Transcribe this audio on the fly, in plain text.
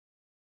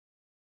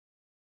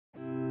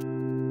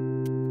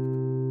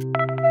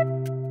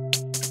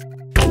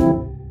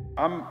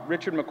I'm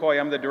Richard McCoy.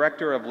 I'm the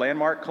director of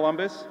Landmark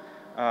Columbus,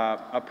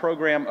 a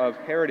program of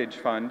Heritage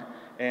Fund,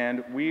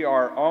 and we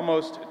are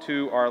almost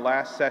to our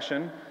last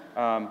session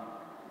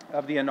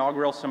of the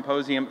inaugural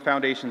Symposium,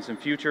 Foundations and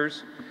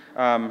Futures.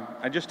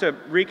 And just to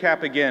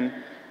recap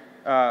again,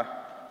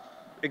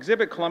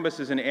 Exhibit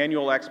Columbus is an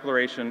annual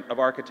exploration of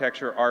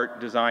architecture, art,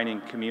 design,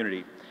 and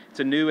community.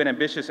 It's a new and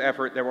ambitious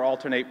effort that will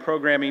alternate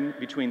programming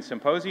between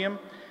symposium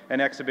and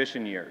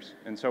exhibition years.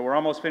 And so we're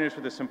almost finished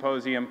with the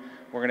symposium.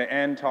 We're going to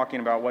end talking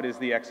about what is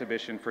the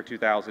exhibition for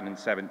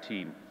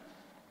 2017.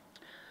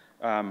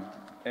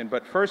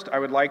 But first, I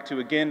would like to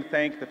again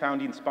thank the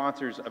founding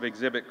sponsors of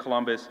Exhibit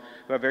Columbus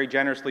who have very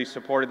generously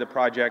supported the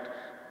project.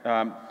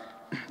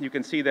 You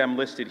can see them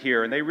listed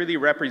here, and they really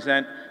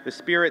represent the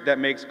spirit that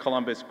makes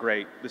Columbus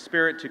great, the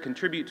spirit to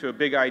contribute to a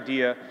big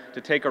idea,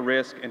 to take a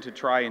risk, and to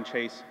try and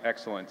chase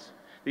excellence.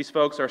 These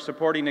folks are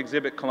supporting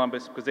Exhibit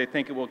Columbus because they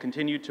think it will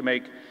continue to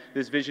make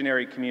this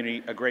visionary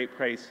community a great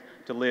place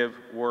to live,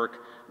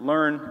 work,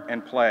 learn,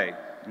 and play.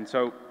 And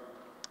so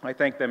I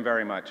thank them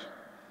very much.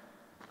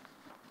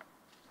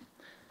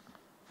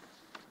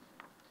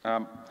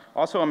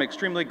 Also, I'm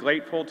extremely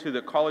grateful to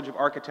the College of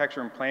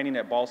Architecture and Planning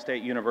at Ball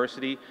State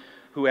University,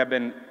 who have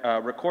been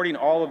recording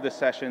all of the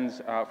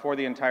sessions for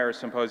the entire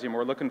symposium.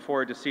 We're looking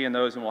forward to seeing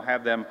those, and we'll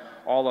have them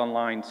all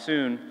online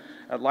soon.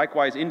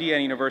 Likewise,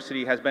 Indiana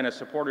University has been a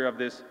supporter of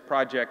this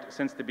project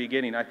since the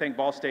beginning. I thank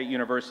Ball State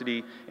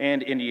University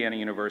and Indiana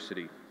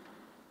University.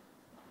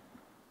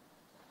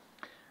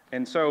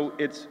 And so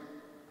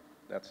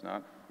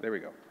there we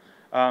go.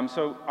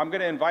 So I'm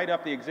going to invite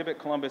up the Exhibit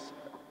Columbus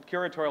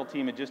curatorial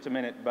team in just a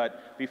minute,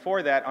 but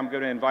before that, I'm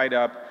going to invite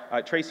up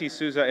Tracy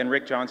Souza and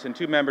Rick Johnson,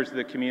 two members of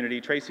the community.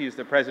 Tracy is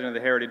the president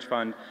of the Heritage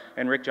Fund,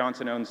 and Rick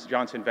Johnson owns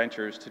Johnson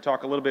Ventures, to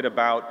talk a little bit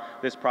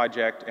about this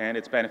project and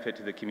its benefit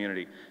to the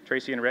community.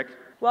 Tracy and Rick.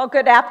 Well,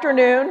 good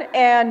afternoon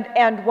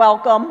and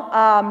welcome.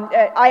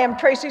 I am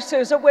Tracy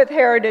Souza with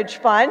Heritage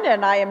Fund,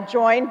 and I am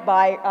joined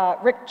by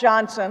Rick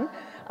Johnson.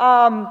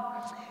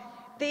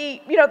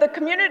 The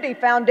Community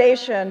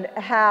Foundation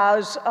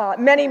has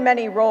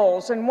many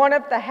roles, and one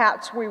of the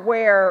hats we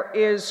wear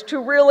is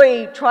to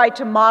really try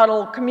to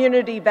model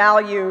community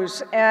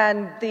values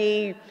and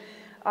the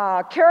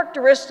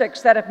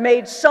characteristics that have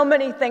made so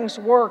many things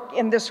work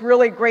in this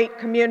really great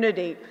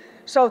community.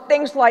 So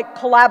things like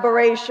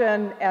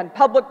collaboration and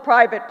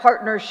public-private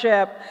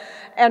partnership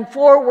and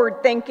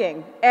forward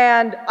thinking.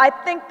 And I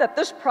think that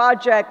this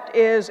project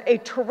is a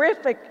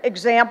terrific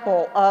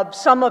example of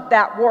some of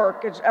that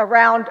work. It's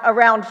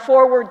around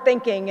forward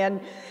thinking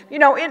and,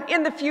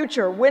 in the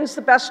future, when's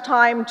the best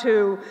time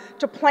to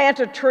plant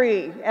a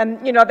tree?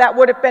 And, that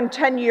would have been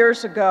 10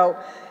 years ago.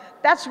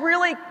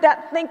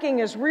 That thinking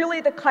is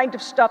really the kind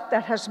of stuff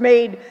that has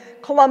made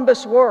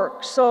Columbus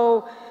work.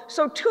 So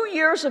 2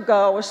 years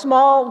ago, a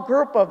small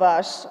group of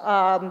us,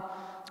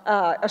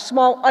 a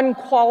small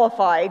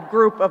unqualified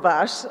group of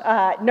us,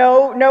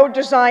 no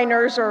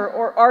designers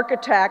or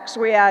architects.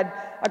 We had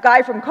a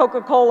guy from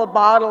Coca-Cola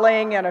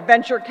bottling and a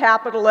venture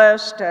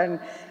capitalist, and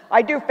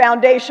I do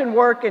foundation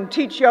work and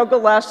teach yoga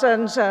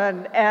lessons,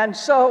 and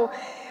so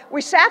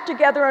we sat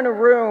together in a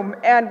room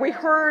and we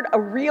heard a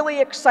really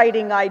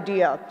exciting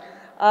idea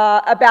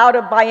about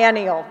a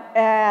biennial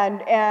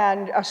and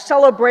a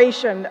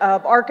celebration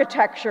of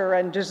architecture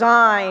and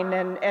design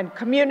and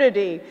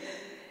community.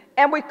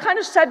 And we kind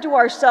of said to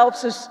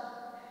ourselves,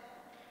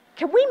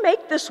 can we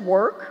make this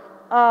work?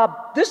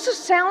 This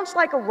sounds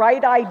like a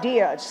right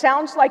idea. It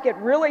sounds like it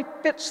really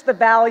fits the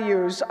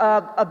values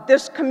of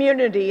this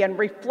community and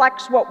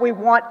reflects what we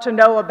want to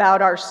know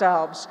about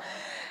ourselves.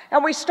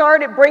 And we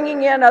started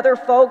bringing in other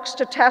folks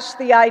to test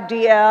the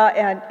idea,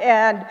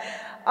 and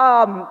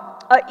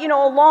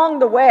along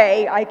the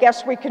way, I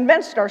guess we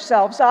convinced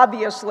ourselves,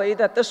 obviously,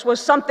 that this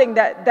was something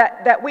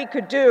that we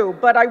could do.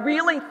 But I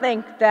really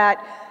think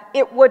that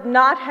it would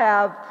not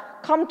have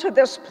come to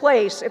this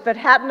place if it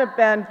hadn't have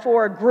been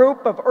for a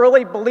group of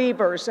early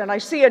believers. And I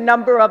see a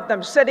number of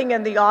them sitting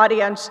in the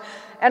audience,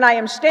 and I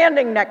am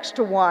standing next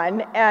to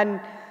one,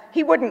 and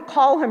he wouldn't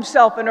call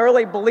himself an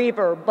early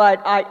believer,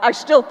 but I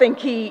still think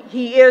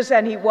he is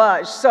and he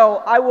was.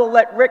 So I will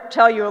let Rick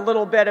tell you a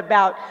little bit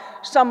about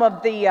some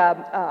of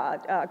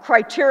the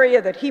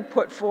criteria that he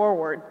put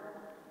forward.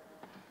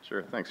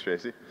 Sure, thanks,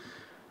 Tracy.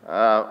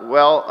 Whenever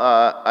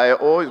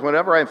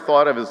I'm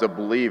thought of as a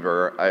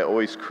believer, I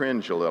always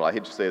cringe a little. I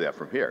hate to say that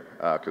from here,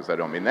 because I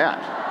don't mean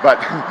that.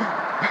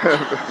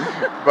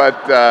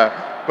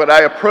 But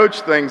I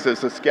approach things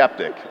as a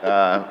skeptic.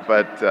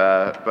 But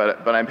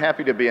I'm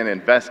happy to be an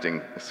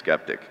investing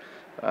skeptic.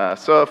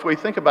 So if we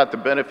think about the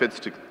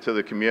benefits to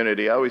the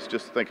community, I always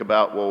just think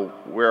about, well,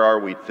 where are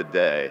we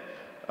today?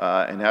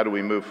 And how do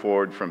we move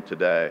forward from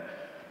today?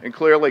 And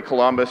clearly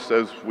Columbus,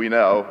 as we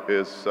know,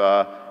 is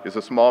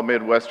a small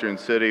Midwestern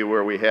city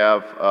where we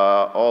have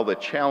all the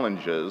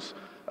challenges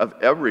of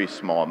every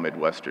small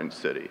Midwestern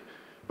city.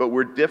 But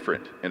we're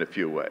different in a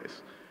few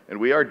ways. And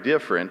we are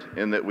different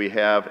in that we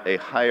have a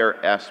higher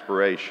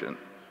aspiration.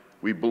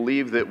 We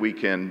believe that we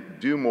can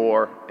do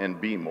more and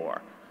be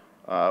more.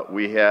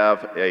 We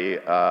have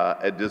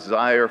a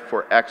desire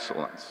for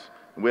excellence.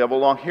 We have a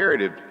long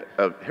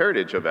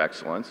heritage of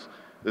excellence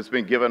that's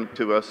been given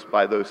to us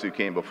by those who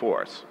came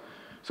before us.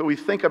 So we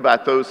think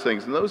about those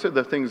things, and those are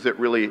the things that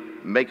really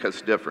make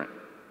us different.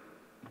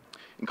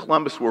 In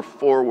Columbus, we're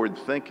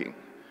forward-thinking,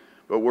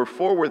 but we're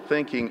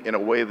forward-thinking in a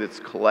way that's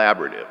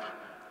collaborative.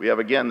 We have,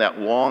 again, that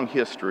long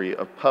history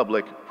of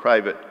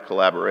public-private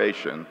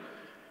collaboration,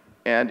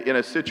 and in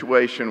a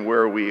situation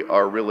where we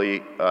are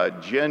really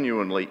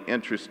genuinely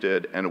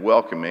interested and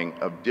welcoming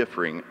of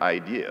differing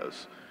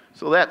ideas.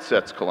 So that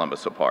sets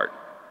Columbus apart.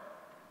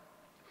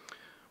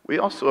 We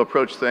also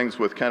approach things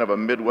with kind of a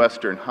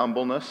Midwestern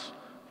humbleness.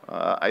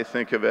 I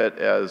think of it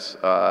as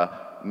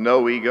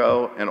no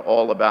ego and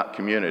all about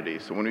community.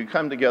 So when we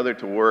come together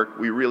to work,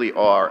 we really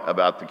are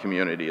about the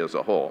community as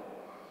a whole.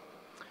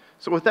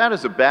 So with that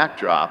as a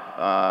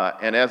backdrop,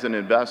 and as an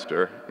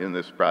investor in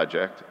this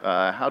project,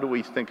 how do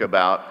we think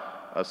about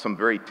some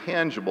very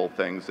tangible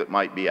things that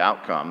might be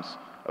outcomes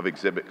of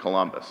Exhibit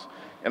Columbus?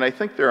 And I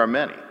think there are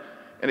many.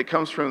 And it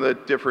comes from the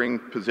differing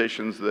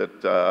positions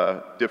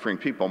that differing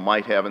people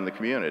might have in the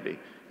community.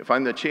 If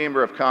I'm the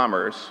Chamber of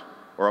Commerce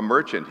or a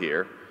merchant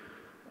here,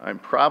 I'm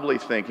probably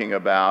thinking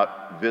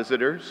about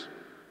visitors,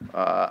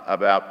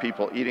 about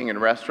people eating in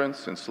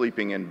restaurants and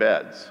sleeping in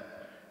beds.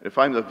 If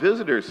I'm the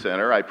visitor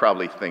center, I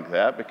probably think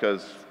that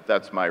because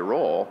that's my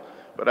role,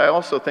 but I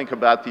also think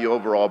about the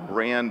overall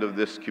brand of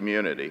this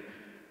community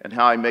and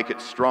how I make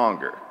it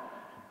stronger.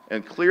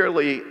 And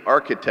clearly,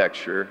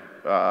 architecture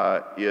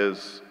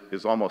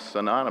is almost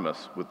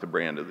synonymous with the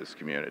brand of this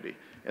community.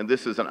 And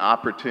this is an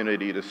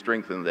opportunity to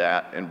strengthen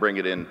that and bring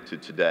it into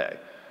today.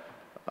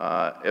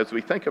 As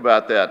we think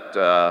about that,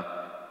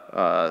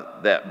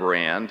 that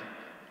brand,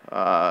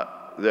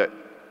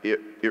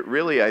 it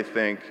really, I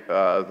think,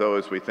 though,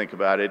 as we think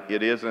about it,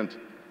 it isn't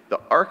the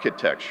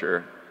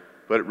architecture,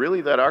 but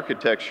really that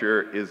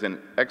architecture is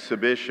an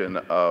exhibition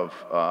of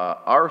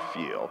our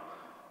feel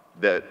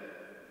that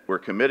we're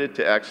committed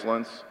to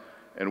excellence,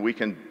 and we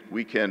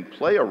can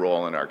play a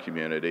role in our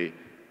community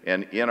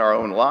and in our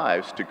own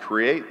lives to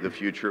create the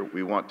future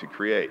we want to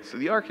create. So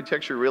the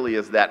architecture really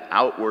is that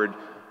outward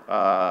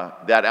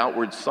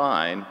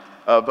sign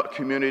of a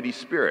community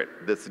spirit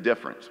that's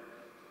different.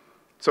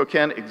 So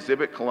can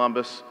Exhibit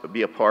Columbus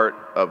be a part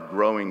of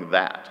growing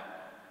that?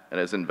 And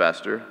as an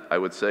investor, I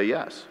would say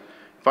yes.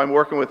 If I'm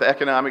working with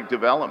economic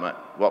development,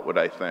 what would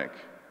I think?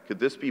 Could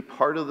this be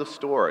part of the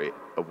story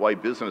of why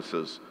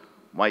businesses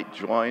might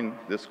join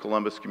this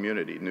Columbus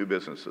community, new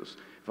businesses?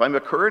 If I'm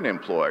a current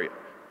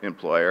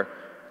employer,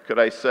 could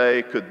I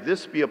say, could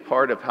this be a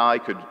part of how I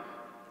could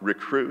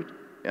recruit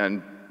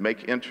and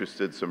make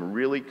interested some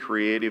really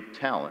creative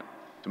talent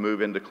to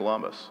move into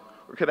Columbus?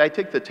 Or could I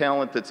take the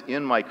talent that's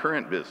in my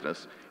current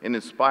business and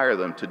inspire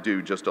them to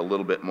do just a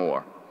little bit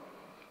more?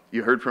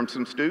 You heard from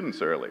some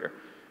students earlier.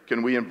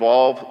 Can we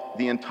involve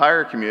the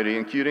entire community,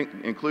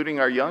 including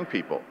our young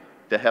people,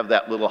 to have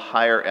that little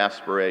higher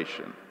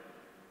aspiration?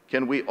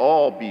 Can we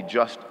all be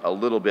just a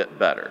little bit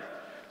better?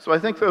 So I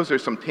think those are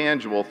some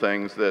tangible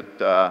things that,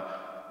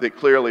 that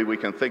clearly we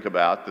can think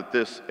about that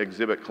this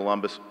Exhibit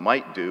Columbus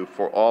might do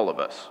for all of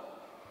us.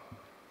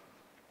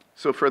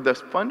 So for the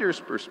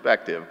funder's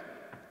perspective,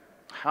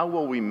 how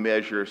will we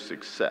measure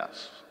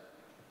success?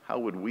 How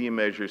would we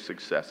measure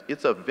success?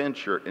 It's a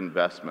venture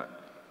investment.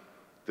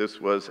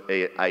 This was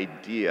an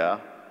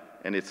idea,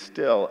 and it's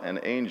still an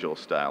angel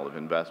style of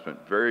investment,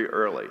 very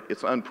early.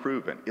 It's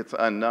unproven, it's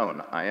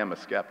unknown. I am a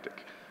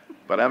skeptic,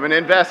 but I'm an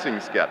investing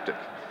skeptic.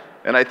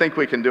 And I think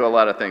we can do a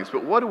lot of things.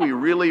 But what do we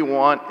really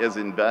want as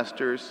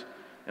investors?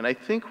 And I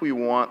think we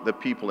want the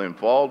people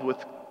involved with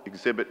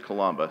Exhibit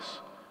Columbus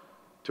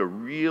to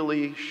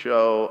really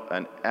show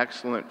an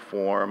excellent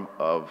form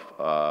of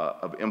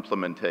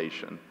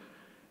implementation.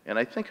 And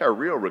I think our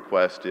real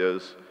request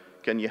is,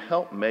 can you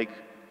help make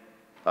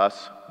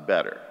us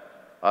better,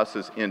 us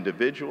as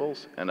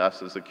individuals and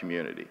us as a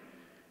community?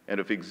 And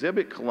if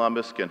Exhibit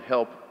Columbus can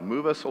help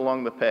move us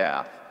along the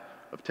path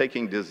of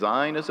taking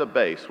design as a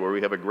base where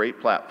we have a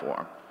great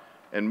platform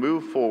and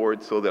move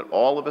forward so that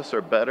all of us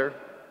are better,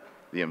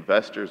 the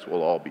investors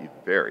will all be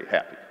very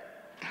happy.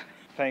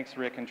 Thanks,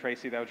 Rick and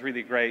Tracy. That was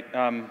really great.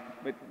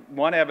 But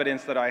one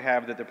evidence that I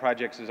have that the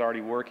project is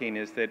already working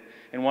is that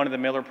in one of the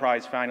Miller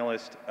Prize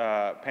finalist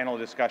panel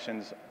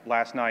discussions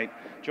last night,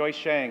 Joyce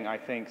Shang, I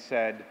think,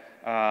 said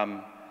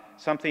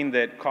something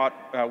that caught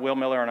Will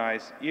Miller and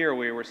I's ear.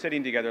 We were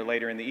sitting together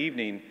later in the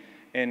evening,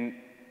 and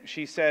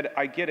she said,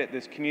 I get it,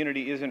 this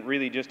community isn't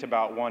really just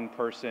about one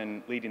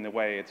person leading the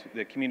way.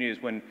 The community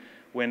is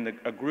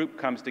when a group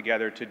comes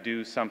together to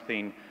do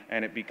something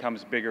and it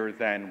becomes bigger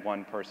than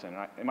one person.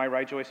 Am I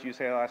right, Joyce? Did you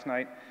say that last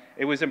night?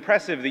 It was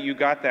impressive that you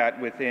got that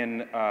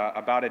within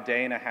about a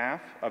day and a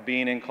half of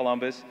being in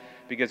Columbus,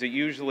 because it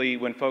usually,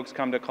 when folks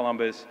come to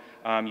Columbus,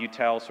 you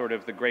tell sort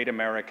of the great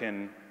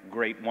American,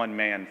 great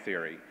one-man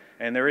theory.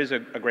 And there is a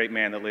great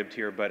man that lived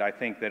here, but I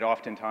think that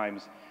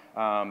oftentimes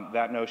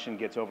that notion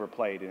gets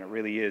overplayed, and it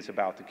really is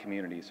about the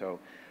community. So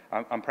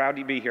I'm proud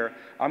to be here.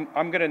 I'm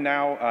going to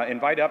now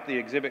invite up the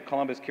Exhibit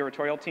Columbus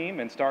curatorial team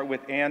and start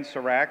with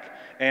Surak.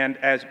 And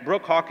as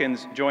Brooke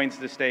Hawkins joins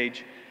the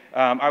stage,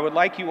 I would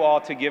like you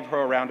all to give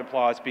her a round of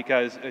applause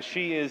because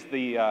she is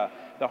the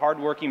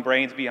hardworking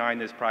brains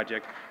behind this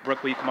project.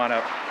 Brooke, will you come on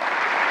up?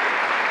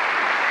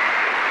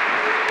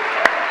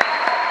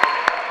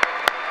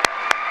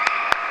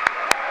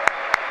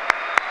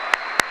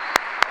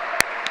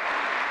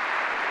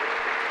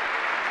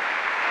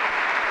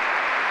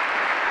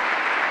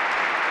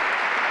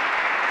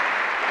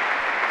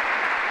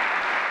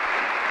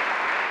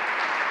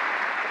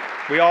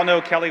 We all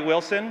know Kelly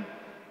Wilson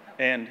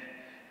and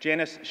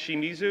Janice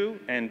Shimizu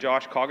and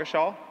Josh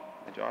Coggeshall.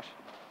 Hi, Josh.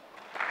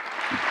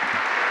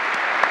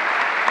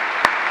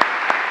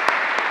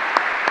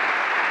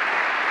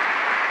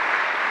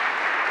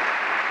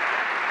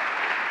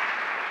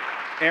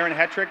 Erin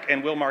Hetrick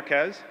and Will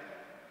Marquez.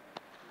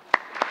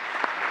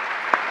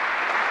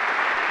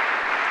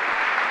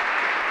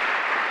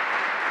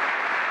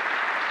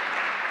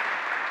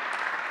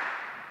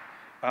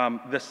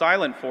 The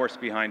silent force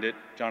behind it,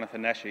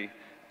 Jonathan Nesci.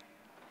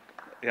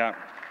 Yeah.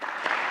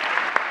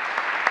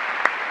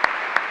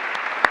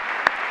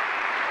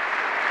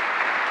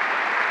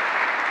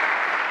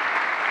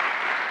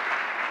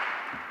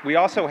 We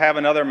also have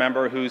another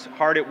member who's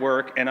hard at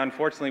work, and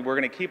unfortunately we're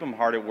going to keep him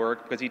hard at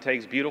work because he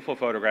takes beautiful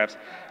photographs,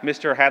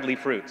 Mr. Hadley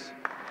Fruits.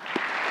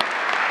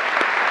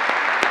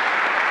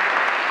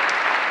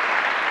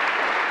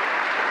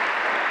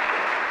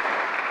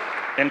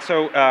 And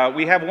so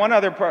we have one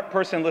other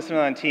person listed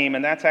on the team,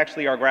 and that's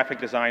actually our graphic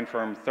design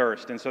firm,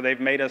 Thirst. And so they've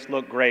made us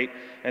look great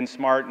and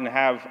smart and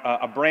have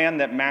a brand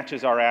that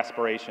matches our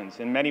aspirations.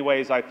 In many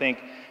ways, I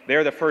think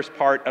they're the first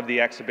part of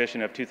the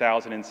exhibition of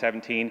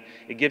 2017.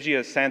 It gives you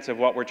a sense of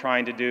what we're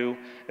trying to do.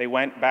 They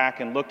went back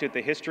and looked at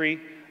the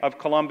history of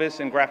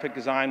Columbus and graphic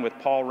design with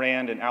Paul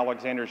Rand and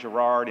Alexander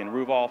Girard and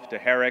Rudolf de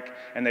Herrick,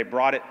 and they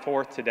brought it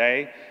forth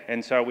today.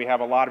 And so we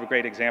have a lot of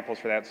great examples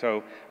for that.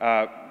 So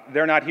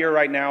they're not here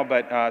right now,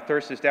 but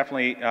Thirst is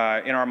definitely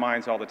in our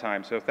minds all the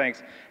time. So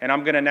thanks. And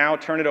I'm going to now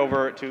turn it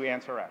over to Ann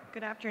Surak.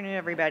 Good afternoon,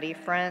 everybody,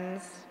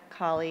 friends,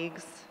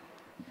 colleagues,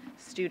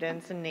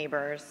 students, and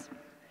neighbors.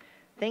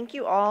 Thank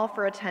you all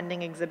for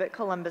attending Exhibit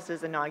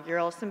Columbus's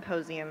inaugural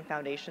Symposium,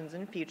 Foundations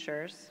and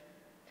Futures.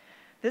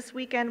 This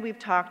weekend, we've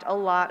talked a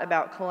lot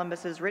about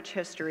Columbus's rich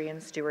history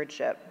and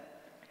stewardship,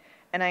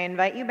 and I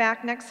invite you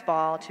back next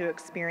fall to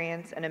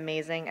experience an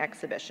amazing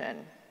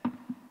exhibition.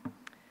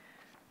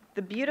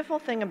 The beautiful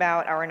thing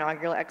about our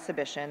inaugural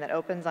exhibition that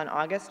opens on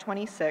August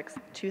 26,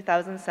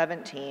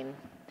 2017,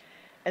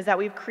 is that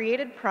we've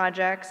created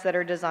projects that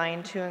are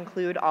designed to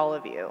include all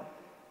of you.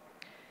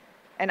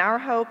 And our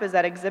hope is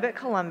that Exhibit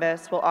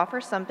Columbus will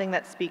offer something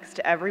that speaks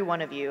to every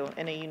one of you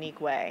in a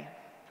unique way.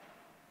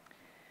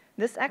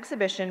 This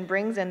exhibition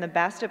brings in the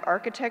best of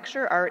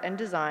architecture, art, and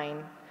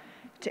design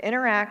to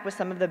interact with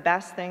some of the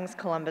best things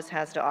Columbus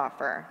has to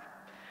offer: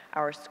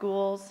 our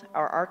schools,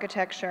 our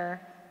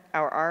architecture,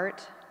 our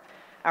art,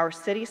 our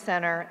city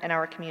center, and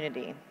our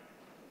community.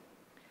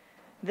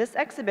 This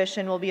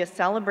exhibition will be a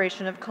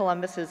celebration of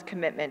Columbus's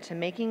commitment to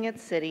making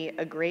its city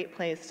a great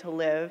place to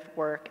live,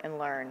 work, and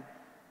learn.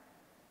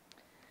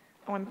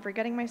 Oh, I'm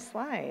forgetting my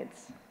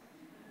slides.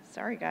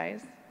 Sorry,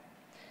 guys.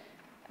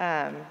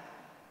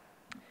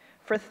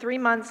 For 3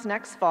 months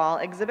next fall,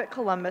 Exhibit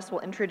Columbus will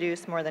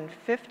introduce more than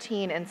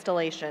 15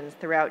 installations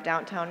throughout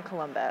downtown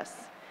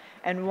Columbus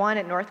and one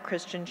at North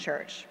Christian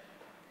Church.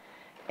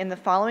 In the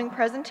following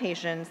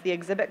presentations, the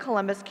Exhibit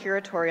Columbus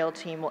curatorial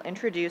team will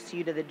introduce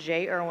you to the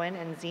J. Irwin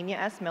and Xenia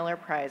S. Miller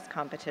Prize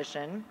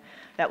competition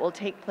that will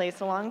take place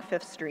along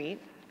 5th Street,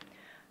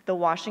 the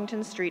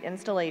Washington Street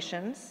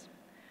installations,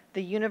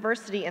 the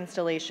university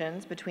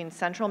installations between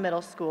Central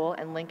Middle School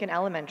and Lincoln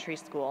Elementary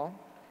School,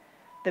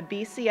 the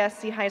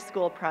BCSC High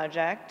School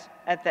project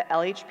at the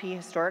LHP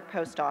Historic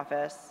Post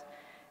Office,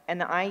 and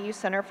the IU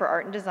Center for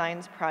Art and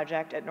Design's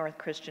project at North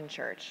Christian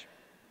Church.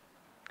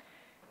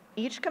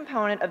 Each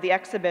component of the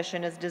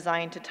exhibition is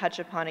designed to touch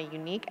upon a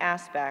unique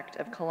aspect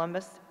of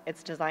Columbus,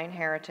 its design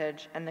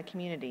heritage, and the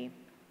community.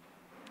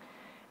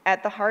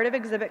 At the heart of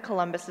Exhibit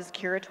Columbus's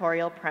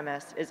curatorial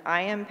premise is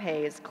I.M.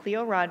 Pei's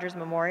Cleo Rogers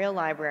Memorial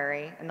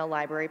Library and the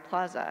Library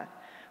Plaza,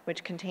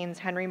 which contains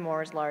Henry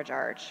Moore's large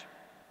arch.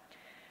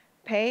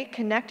 Pei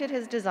connected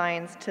his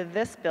designs to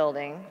this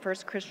building,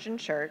 First Christian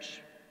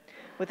Church,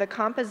 with a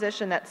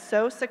composition that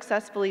so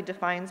successfully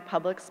defines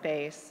public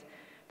space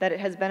that it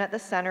has been at the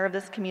center of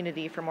this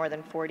community for more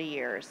than 40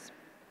 years.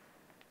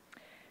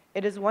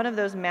 It is one of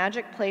those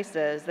magic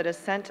places that has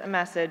sent a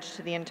message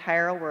to the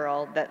entire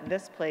world that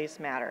this place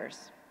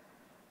matters.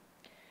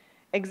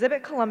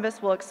 Exhibit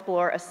Columbus will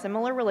explore a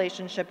similar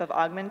relationship of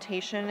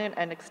augmentation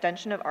and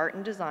extension of art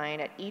and design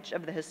at each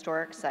of the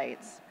historic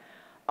sites,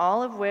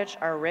 all of which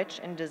are rich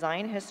in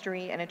design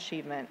history and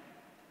achievement.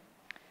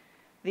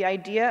 The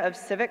idea of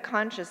civic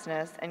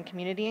consciousness and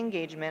community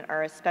engagement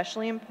are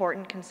especially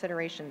important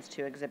considerations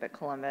to Exhibit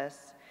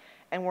Columbus,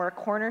 and were a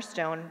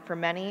cornerstone for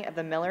many of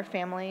the Miller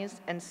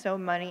families and so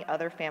many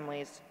other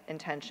families'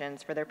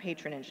 intentions for their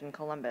patronage in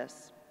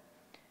Columbus.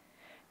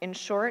 In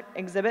short,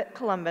 Exhibit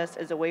Columbus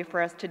is a way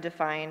for us to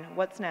define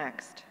what's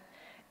next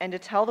and to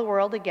tell the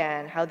world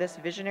again how this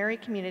visionary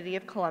community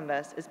of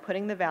Columbus is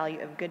putting the value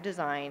of good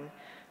design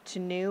to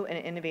new and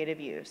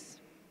innovative use.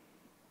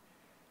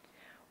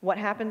 What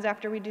happens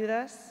after we do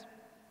this?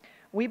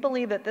 We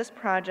believe that this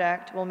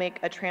project will make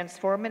a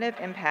transformative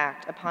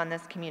impact upon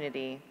this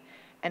community,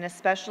 and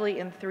especially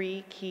in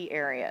 3 key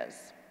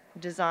areas: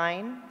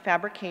 design,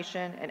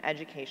 fabrication, and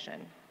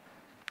education.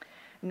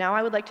 Now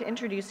I would like to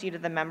introduce you to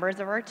the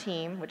members of our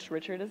team, which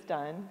Richard has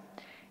done,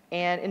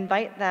 and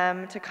invite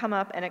them to come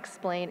up and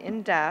explain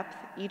in depth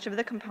each of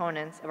the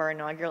components of our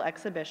inaugural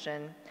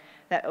exhibition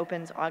that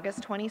opens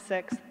August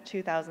 26,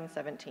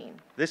 2017.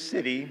 This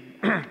city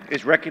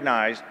is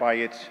recognized by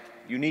its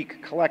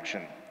unique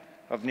collection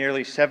of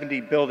nearly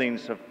 70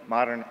 buildings of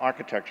modern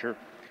architecture,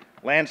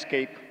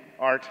 landscape,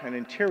 art, and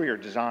interior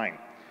design.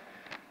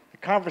 The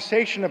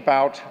conversation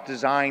about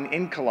design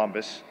in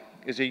Columbus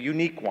is a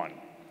unique one,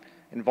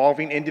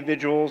 involving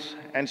individuals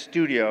and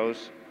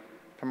studios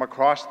from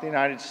across the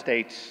United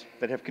States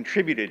that have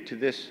contributed to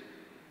this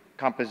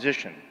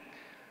composition.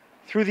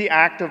 Through the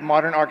act of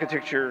modern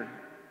architecture,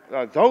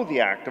 though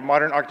the act of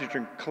modern architecture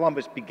in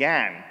Columbus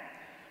began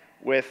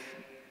with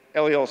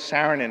Eliel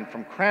Saarinen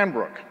from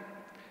Cranbrook,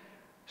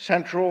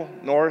 Central,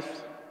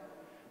 North,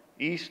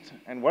 East,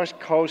 and West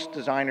Coast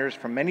designers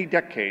for many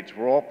decades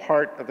were all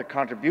part of the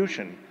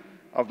contribution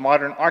of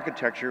modern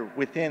architecture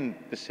within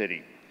the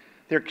city.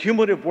 Their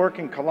cumulative work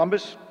in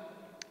Columbus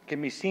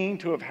can be seen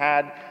to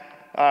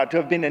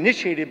have been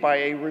initiated by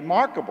a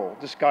remarkable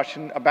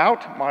discussion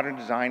about modern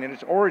design and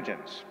its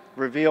origins,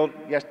 revealed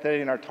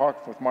yesterday in our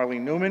talk with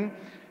Marlene Newman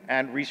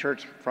and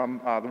research from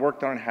the work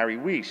done on Harry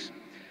Weiss.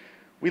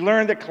 We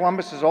learned that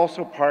Columbus is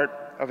also part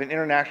of an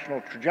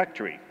international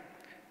trajectory,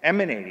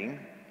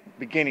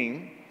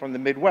 beginning from the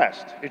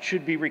Midwest. It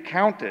should be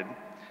recounted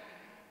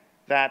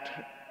that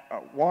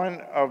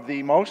one of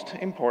the most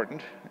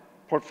important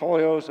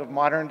portfolios of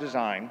modern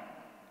design,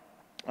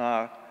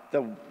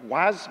 the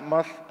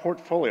Wasmuth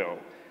portfolio,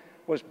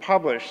 was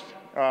published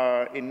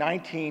in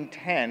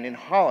 1910 in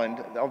Holland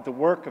of the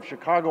work of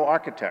Chicago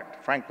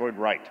architect Frank Lloyd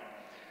Wright.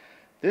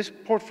 This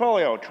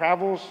portfolio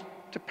travels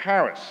to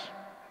Paris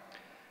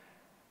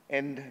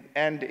and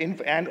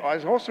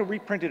is also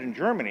reprinted in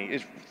Germany.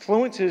 It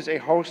influences a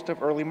host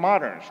of early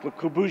moderns: Le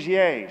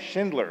Corbusier,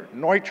 Schindler,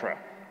 Neutra,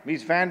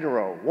 Mies van der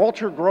Rohe,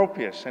 Walter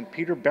Gropius, and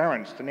Peter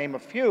Behrens, to name a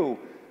few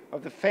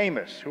of the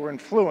famous who were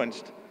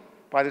influenced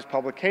by this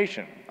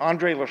publication.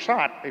 André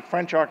Lechat, a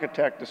French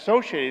architect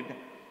associated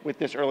with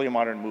this early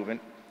modern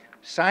movement,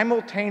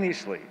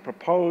 simultaneously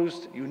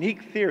proposed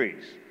unique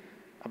theories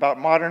about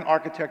modern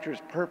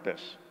architecture's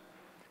purpose,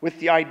 with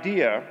the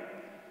idea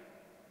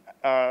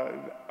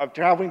of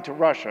traveling to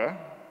Russia,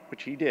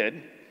 which he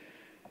did,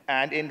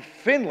 and in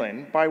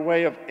Finland, by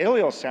way of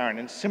Eliel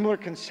Saarinen, similar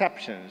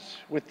conceptions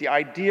with the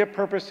idea,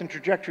 purpose, and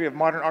trajectory of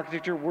modern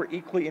architecture were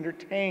equally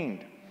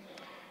entertained.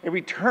 A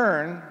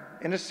return,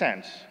 in a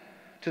sense,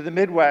 to the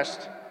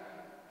Midwest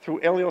through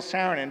Eliel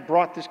Saarinen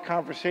brought this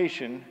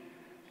conversation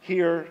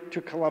here to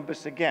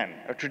Columbus again,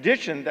 a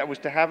tradition that was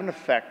to have an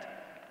effect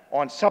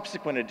on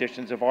subsequent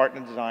editions of art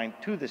and design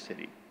to the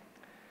city.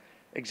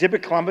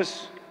 Exhibit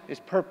Columbus is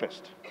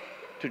purposed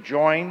to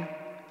join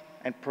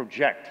and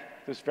project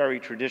this very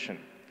tradition.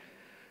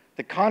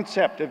 The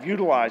concept of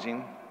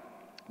utilizing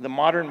the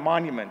modern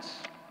monuments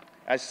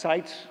as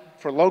sites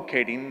for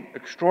locating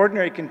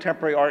extraordinary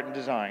contemporary art and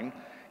design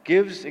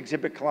gives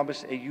Exhibit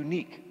Columbus a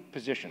unique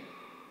position.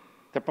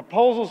 The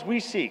proposals we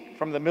seek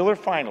from the Miller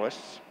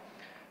finalists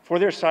for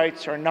their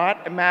sites are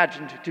not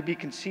imagined to be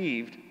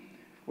conceived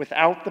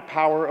without the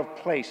power of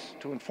place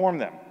to inform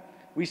them.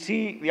 We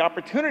see the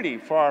opportunity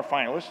for our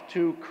finalists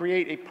to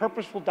create a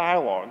purposeful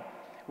dialogue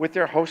with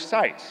their host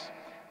sites,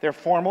 their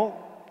formal,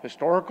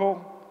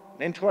 historical,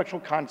 and intellectual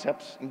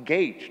concepts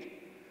engaged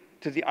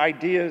to the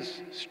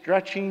ideas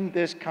stretching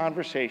this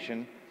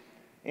conversation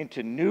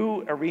into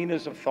new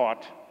arenas of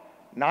thought,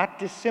 not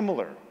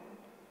dissimilar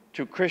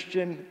to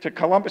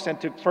Columbus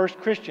and to First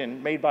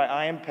Christian, made by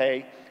I.M.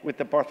 Pei with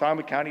the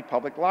Bartholomew County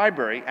Public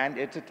Library and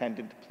its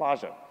attendant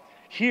plaza.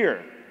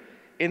 Here,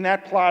 in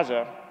that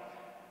plaza,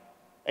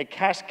 a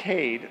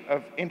cascade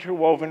of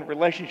interwoven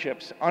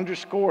relationships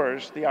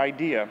underscores the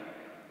idea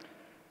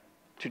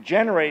to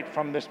generate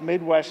from this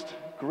Midwest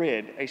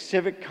grid a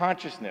civic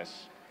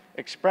consciousness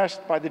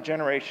expressed by the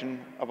generation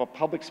of a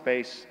public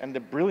space and the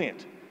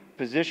brilliant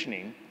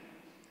positioning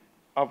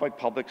of a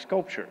public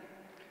sculpture.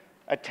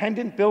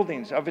 Attendant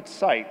buildings of its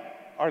site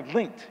are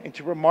linked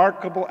into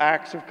remarkable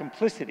acts of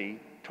complicity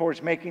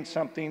towards making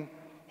something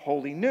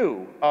wholly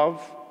new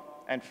of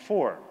and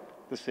for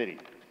the city.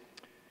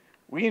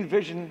 We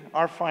envision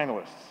our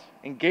finalists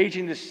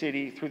engaging the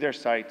city through their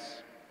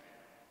sites,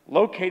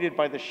 located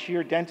by the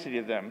sheer density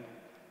of them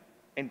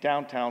in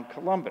downtown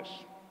Columbus.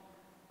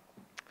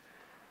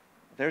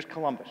 There's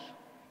Columbus.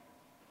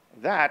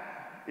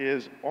 That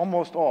is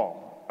almost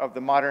all of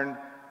the modern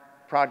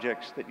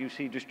projects that you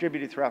see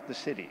distributed throughout the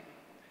city.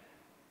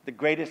 The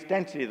greatest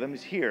density of them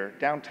is here,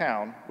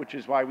 downtown, which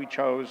is why we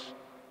chose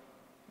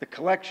the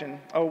collection,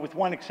 with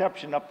one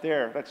exception up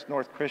there, that's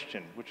North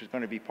Christian, which is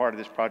going to be part of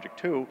this project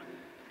too.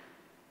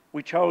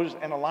 We chose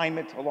an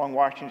alignment along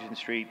Washington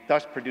Street,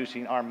 thus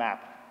producing our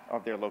map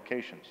of their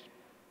locations.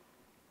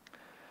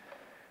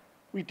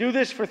 We do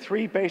this for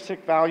three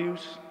basic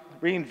values: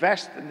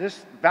 reinvest in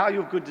this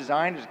value of good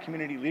design as a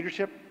community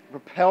leadership,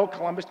 propel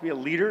Columbus to be a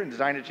leader in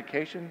design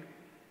education,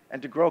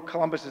 and to grow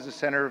Columbus as a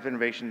center of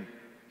innovation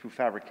through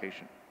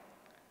fabrication.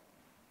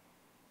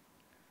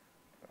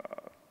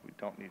 We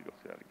don't need to go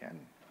through that again.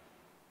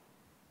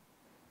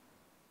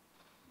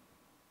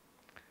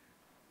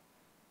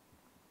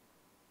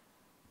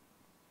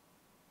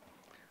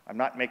 I'm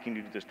not making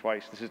you do this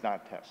twice. This is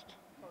not a test.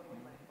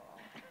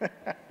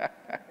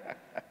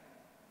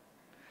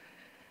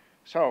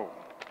 So,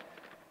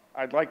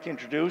 I'd like to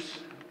introduce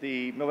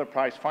the Miller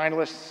Prize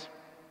finalists,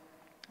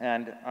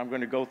 and I'm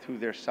going to go through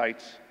their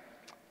sites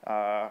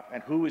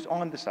and who is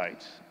on the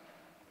sites.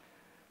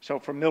 So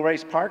from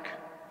Millrace Park,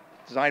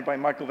 designed by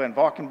Michael Van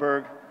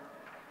Valkenburg,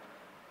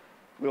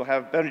 we'll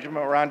have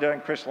Benjamin Miranda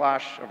and Chris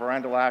Lash of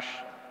Miranda Lash,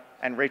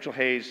 and Rachel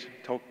Hayes,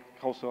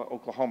 Tulsa,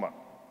 Oklahoma.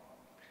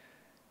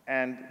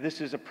 And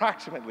this is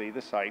approximately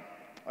the site,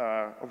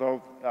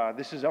 although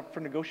this is up for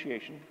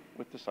negotiation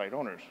with the site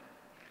owners.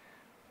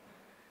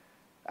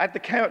 At the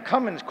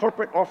Cummins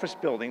Corporate Office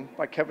Building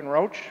by Kevin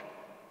Roach,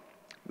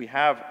 we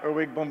have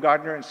Irwin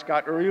Baumgartner and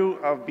Scott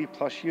Uryu of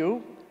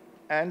B+U,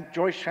 and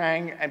Joyce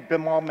Shang and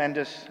Bimal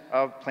Mendes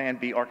of Plan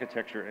B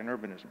Architecture and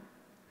Urbanism.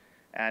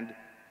 And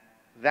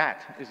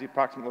that is the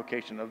approximate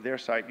location of their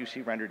site you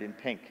see rendered in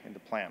pink in the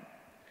plan.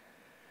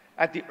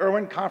 At the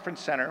Irwin Conference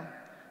Center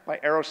by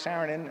Eero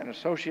Saarinen and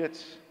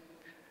Associates,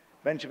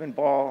 Benjamin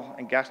Ball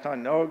and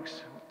Gaston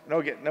Nogues.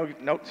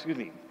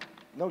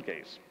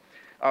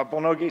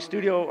 Bolnoge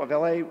Studio of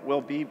LA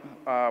will be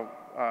a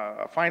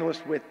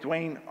finalist with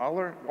Dwayne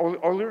Euler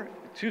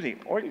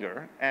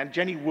and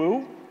Jenny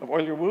Wu of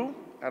Euler Wu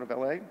out of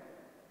LA.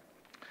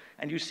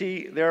 And you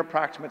see their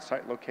approximate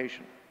site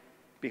location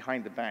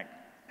behind the bank,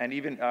 and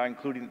even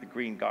including the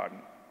Green Garden.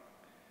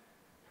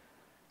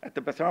 At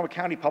the Bartholomew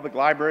County Public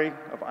Library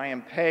of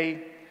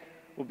IMPay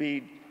will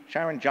be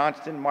Sharon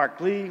Johnston, Mark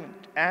Lee,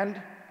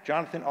 and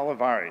Jonathan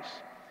Olivares.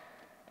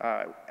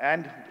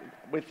 And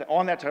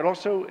on that side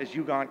also is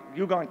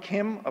Yugon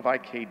Kim of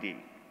IKD.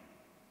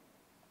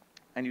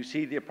 And you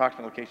see the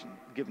approximate location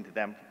given to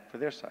them for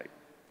their site.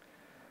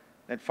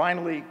 Then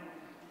finally,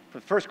 for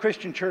the First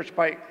Christian Church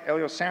by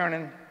Elio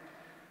Saarinen,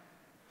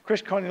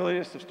 Chris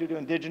Cornelius of Studio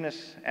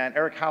Indigenous, and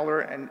Eric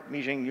Howler and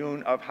Mijing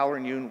Yoon of Howler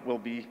and Yoon will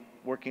be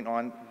working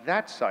on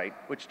that site,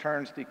 which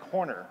turns the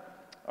corner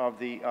of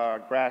the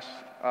grass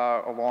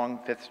along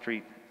 5th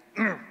Street.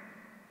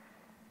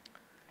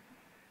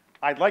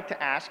 I'd like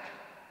to ask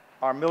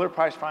our Miller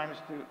Prize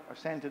finalists to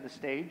ascend to the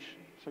stage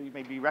so you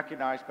may be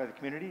recognized by the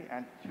community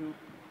and to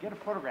get a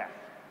photograph.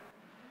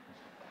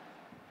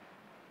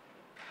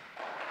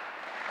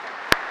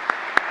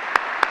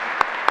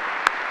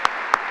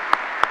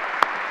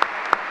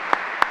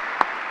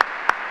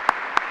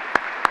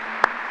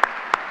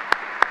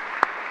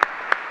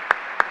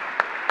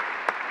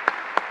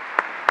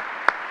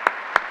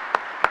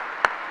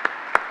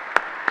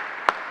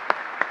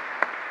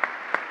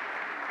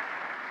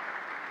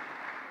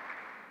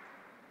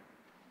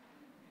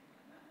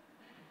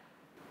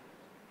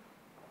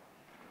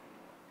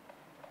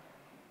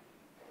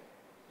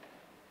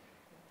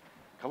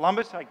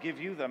 Columbus, I give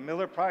you the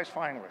Miller Prize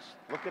finalists.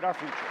 Look at our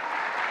future.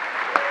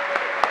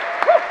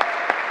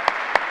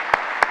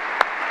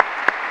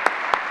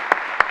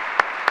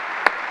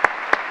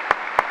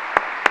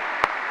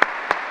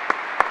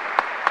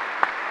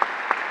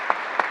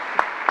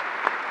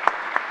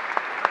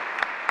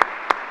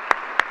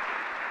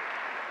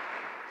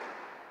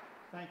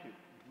 Thank you.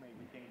 You may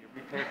retain your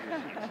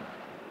seats.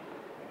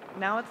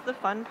 Now it's the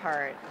fun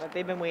part that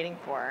they've been waiting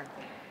for.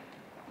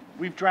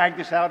 We've dragged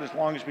this out as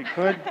long as we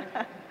could.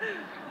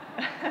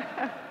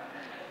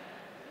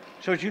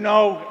 So as you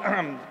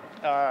know,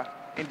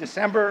 in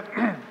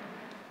December,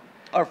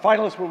 our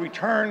finalists will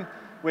return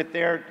with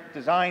their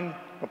design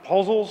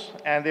proposals,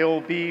 and they will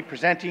be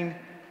presenting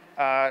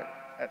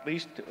at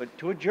least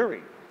to a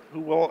jury who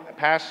will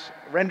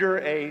render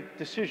a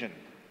decision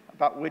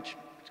about which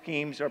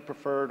schemes are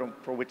preferred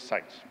for which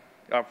sites,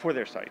 for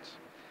their sites.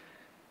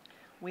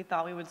 We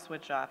thought we would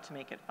switch off to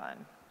make it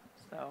fun,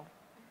 so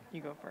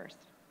you go first.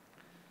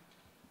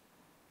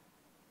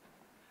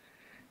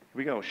 Here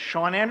we go.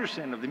 Sean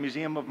Anderson of the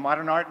Museum of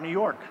Modern Art, New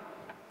York.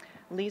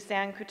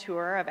 Lisanne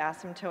Couture of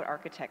Asymptote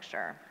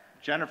Architecture.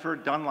 Jennifer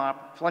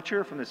Dunlop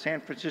Fletcher from the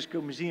San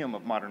Francisco Museum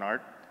of Modern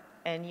Art.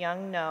 And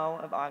Young No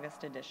of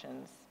August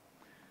Editions.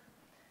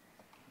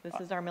 This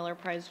is our Miller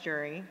Prize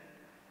jury.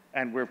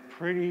 And we're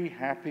pretty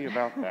happy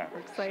about that.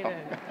 We're excited.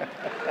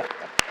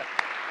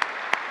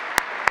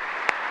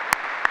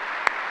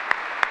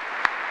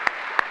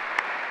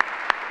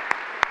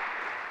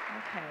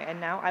 Okay, and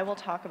now I will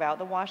talk about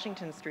the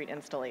Washington Street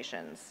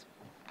installations.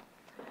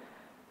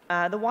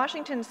 The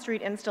Washington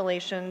Street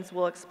installations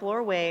will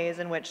explore ways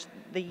in which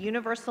the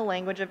universal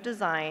language of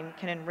design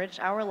can enrich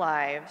our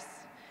lives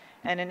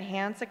and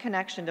enhance a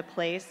connection to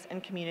place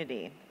and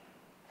community.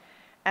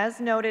 As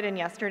noted in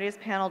yesterday's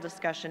panel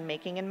discussion,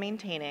 Making and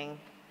Maintaining,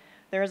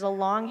 There is a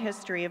long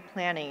history of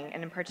planning,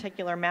 and in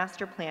particular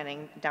master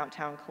planning,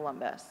 downtown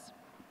Columbus.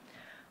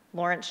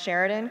 Lawrence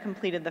Sheridan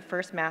completed the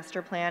first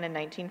master plan in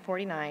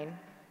 1949.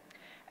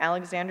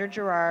 Alexander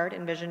Gerard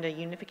envisioned a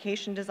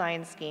unification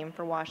design scheme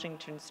for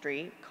Washington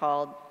Street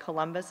called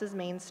Columbus's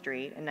Main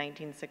Street in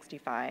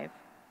 1965.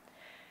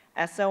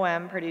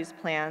 SOM produced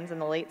plans in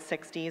the late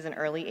 60s and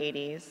early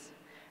 80s,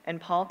 and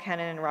Paul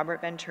Kennan and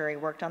Robert Venturi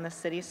worked on the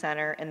city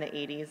center in the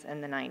 80s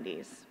and the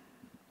 90s.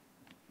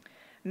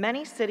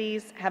 Many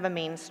cities have a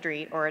main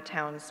street or a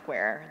town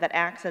square that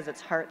acts as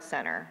its heart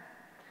center.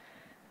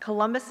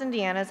 Columbus,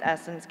 Indiana's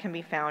essence can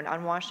be found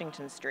on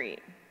Washington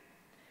Street.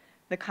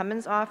 The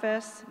Cummins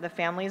office, the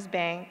family's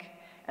bank,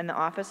 and the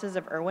offices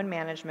of Irwin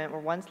Management were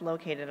once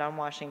located on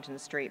Washington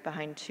Street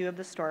behind two of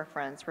the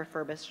storefronts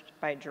refurbished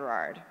by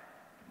Gerard.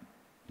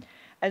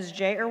 As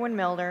J. Irwin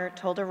Milner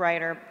told a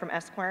writer from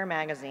Esquire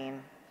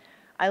magazine,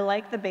 "I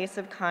like the base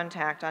of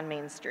contact on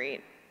Main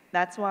Street.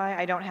 That's why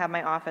I don't have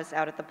my office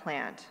out at the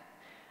plant.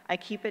 I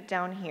keep it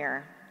down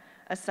here,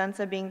 a sense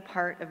of being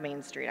part of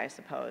Main Street, I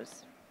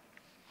suppose."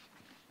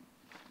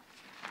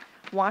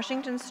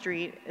 Washington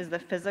Street is the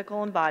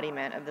physical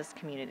embodiment of this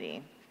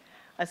community,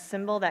 a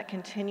symbol that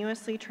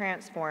continuously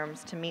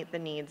transforms to meet the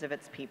needs of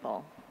its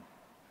people.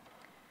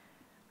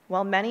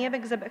 While many of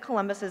Exhibit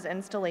Columbus's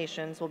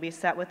installations will be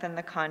set within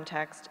the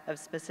context of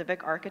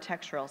specific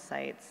architectural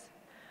sites,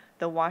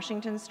 the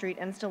Washington Street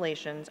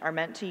installations are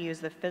meant to use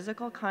the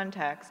physical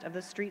context of the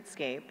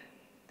streetscape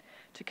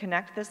to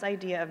connect this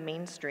idea of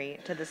Main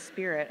Street to the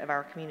spirit of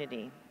our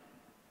community.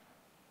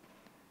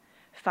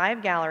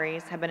 5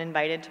 galleries have been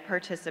invited to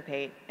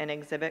participate in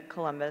Exhibit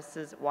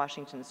Columbus's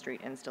Washington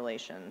Street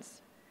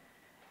installations.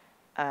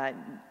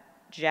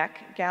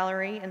 Jack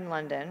Gallery in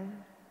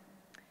London,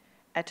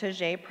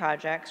 Etagé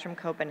Projects from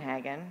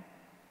Copenhagen,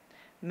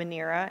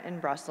 Manera in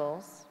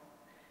Brussels,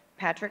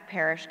 Patrick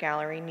Parish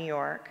Gallery, New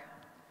York,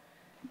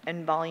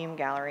 and Volume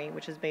Gallery,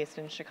 which is based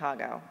in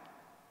Chicago.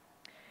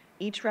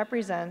 Each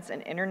represents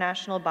an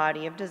international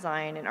body of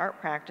design and art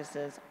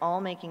practices,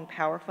 all making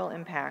powerful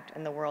impact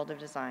in the world of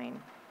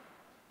design.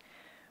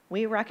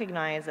 We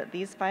recognize that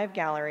these 5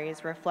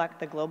 galleries reflect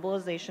the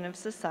globalization of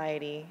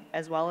society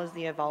as well as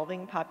the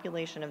evolving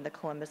population of the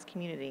Columbus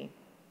community.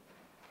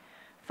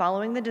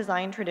 Following the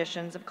design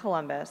traditions of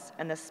Columbus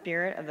and the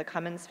spirit of the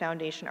Cummins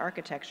Foundation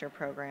Architecture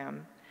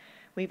Program,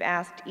 we've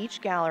asked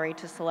each gallery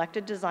to select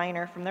a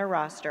designer from their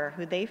roster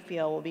who they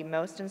feel will be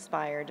most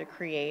inspired to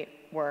create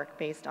work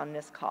based on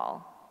this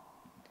call.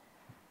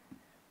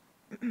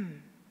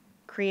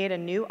 Create a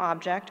new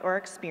object or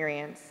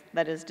experience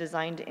that is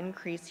designed to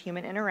increase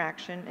human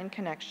interaction and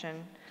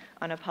connection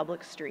on a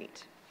public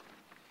street.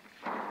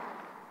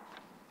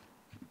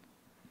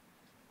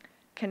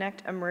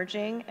 Connect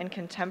emerging and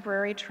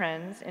contemporary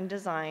trends in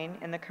design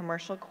in the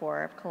commercial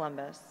core of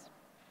Columbus.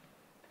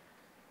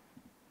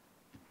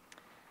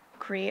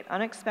 Create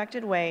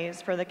unexpected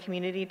ways for the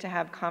community to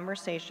have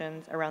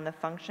conversations around the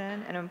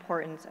function and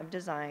importance of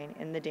design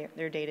in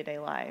their day-to-day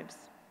lives.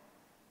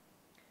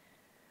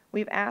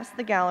 We've asked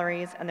the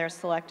galleries and their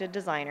selected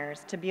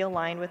designers to be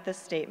aligned with this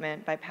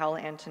statement by Paola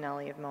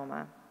Antonelli of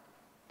MoMA.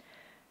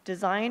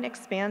 Design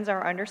expands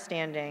our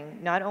understanding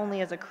not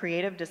only as a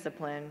creative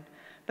discipline,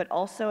 but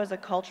also as a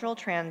cultural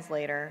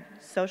translator,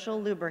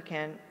 social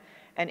lubricant,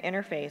 and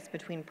interface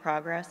between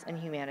progress and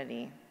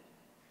humanity.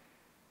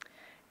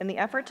 In the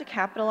effort to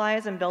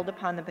capitalize and build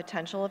upon the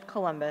potential of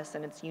Columbus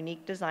and its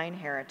unique design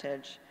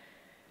heritage,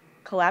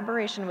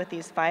 collaboration with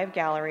these 5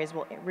 galleries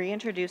will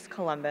reintroduce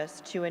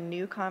Columbus to a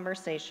new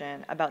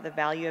conversation about the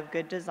value of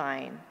good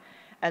design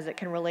as it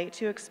can relate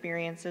to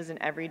experiences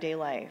in everyday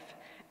life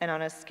and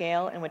on a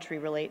scale in which we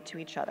relate to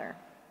each other.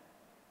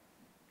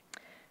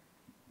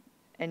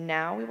 And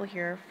now we will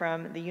hear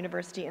from the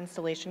University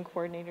Installation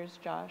Coordinators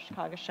Josh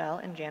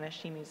Coggeshall and Janice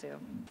Shimizu.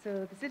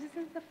 So the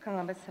citizens of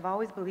Columbus have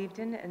always believed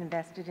in and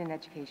invested in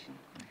education.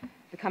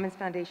 The Cummins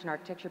Foundation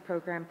Architecture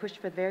Program pushed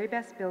for the very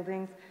best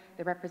buildings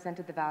that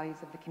represented the values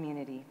of the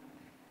community.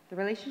 The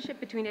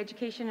relationship between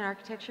education and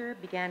architecture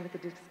began with a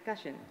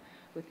discussion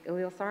with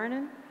Ilil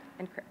Saarinen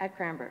at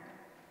Cranbrook.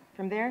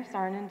 From there,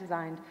 Saarinen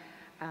designed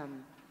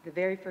the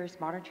very first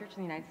modern church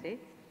in the United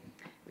States,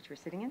 which we're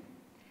sitting in.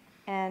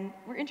 And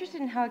we're interested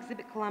in how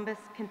Exhibit Columbus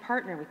can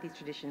partner with these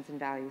traditions and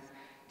values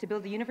to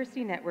build a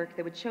university network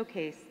that would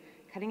showcase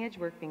cutting-edge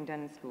work being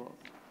done in schools.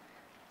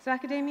 So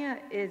academia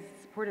is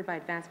supported by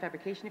advanced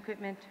fabrication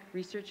equipment,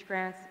 research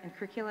grants, and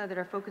curricula that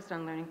are focused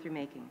on learning through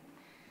making.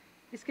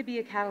 This could be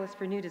a catalyst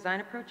for new design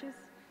approaches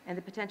and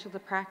the potential to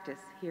practice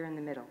here in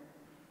the middle.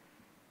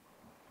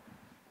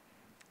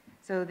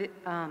 So the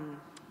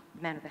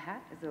man with the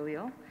hat is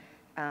Ilil.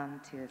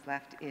 To his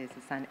left is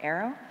his son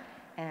Arrow.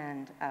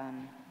 And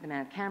the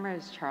man of the camera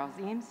is Charles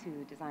Eames,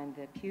 who designed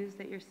the pews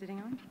that you're sitting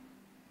on.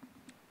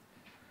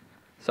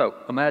 So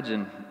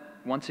imagine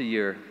once a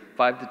year,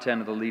 5 to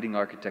 10 of the leading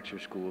architecture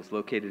schools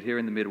located here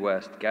in the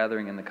Midwest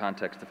gathering in the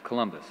context of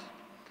Columbus.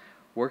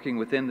 Working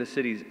within the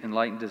city's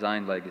enlightened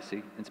design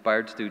legacy,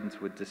 inspired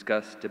students would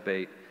discuss,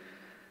 debate,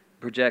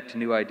 project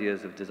new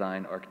ideas of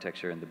design,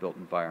 architecture, and the built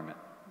environment.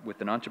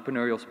 with an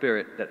entrepreneurial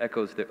spirit that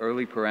echoes the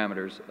early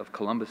parameters of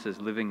Columbus's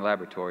living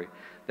laboratory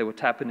that will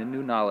tap into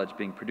new knowledge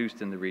being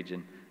produced in the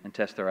region and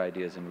test our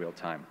ideas in real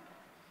time.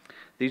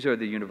 These are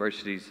the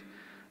universities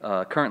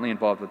currently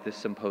involved with this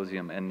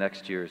symposium and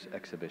next year's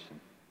exhibition.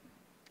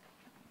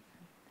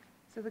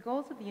 So the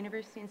goals of the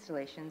university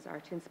installations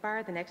are to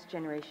inspire the next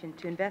generation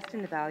to invest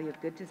in the value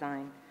of good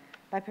design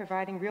by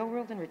providing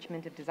real-world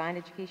enrichment of design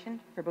education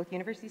for both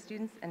university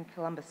students and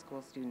Columbus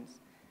School students,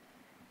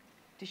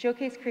 to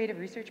showcase creative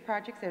research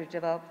projects that are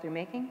developed through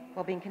making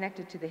while being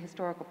connected to the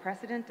historical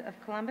precedent of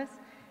Columbus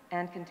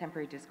and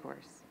contemporary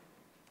discourse,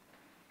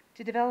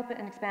 to develop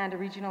and expand a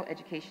regional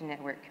education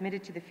network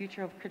committed to the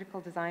future of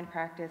critical design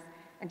practice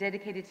and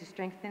dedicated to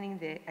strengthening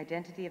the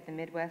identity of the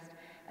Midwest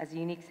as a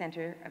unique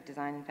center of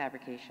design and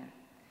fabrication.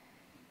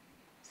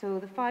 So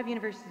the 5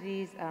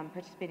 universities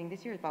participating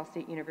this year is Ball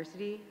State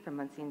University from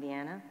Muncie,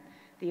 Indiana,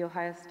 the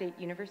Ohio State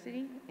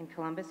University in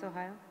Columbus,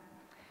 Ohio,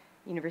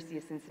 University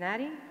of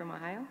Cincinnati from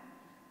Ohio,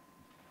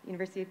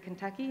 University of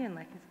Kentucky in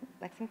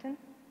Lexington,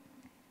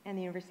 and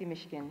the University of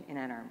Michigan in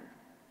Ann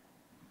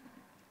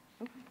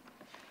Arbor.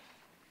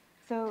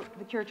 So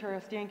the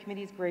curatorial steering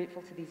committee is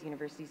grateful to these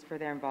universities for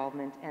their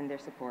involvement and their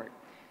support.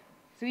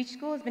 So each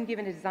school has been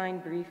given a design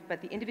brief, but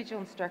the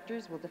individual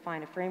instructors will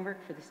define a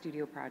framework for the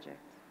studio project.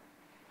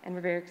 And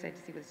we're very excited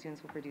to see what the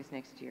students will produce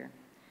next year.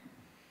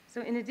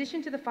 So in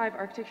addition to the 5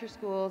 architecture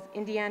schools,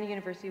 Indiana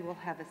University will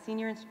have a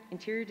senior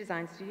interior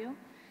design studio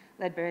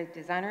led by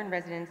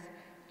designer-in-residence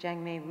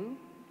Jiangmei Wu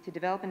to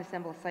develop and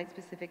assemble a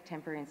site-specific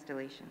temporary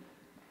installation.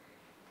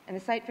 And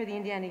the site for the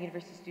Indiana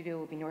University studio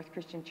will be North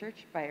Christian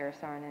Church by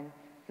Erin,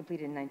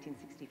 completed in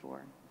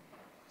 1964.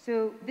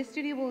 So this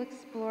studio will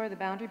explore the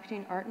boundary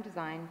between art and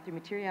design through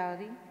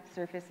materiality,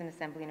 surface, and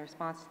assembly in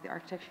response to the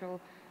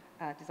architectural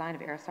design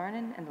of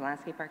Erin and the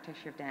landscape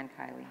architecture of Dan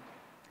Kiley.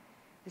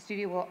 The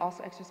studio will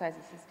also exercise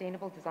a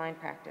sustainable design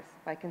practice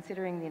by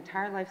considering the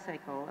entire life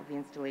cycle of the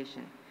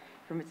installation,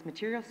 from its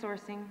material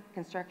sourcing,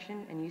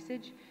 construction, and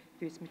usage,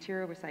 through its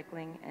material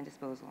recycling and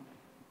disposal.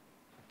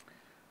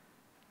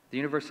 The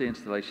university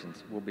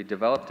installations will be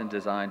developed and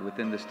designed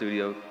within the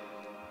studio.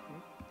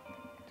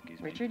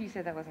 Excuse me. Richard, you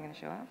said that wasn't going to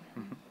show up?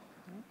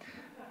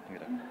 I'm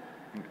gonna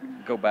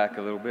go back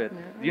a little bit.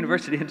 The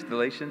university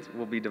installations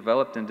will be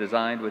developed and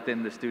designed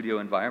within the studio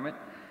environment.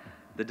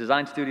 The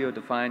design studio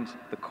defines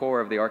the core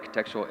of the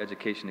architectural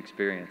education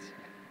experience.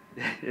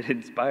 It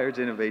inspires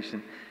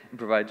innovation and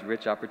provides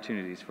rich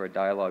opportunities for a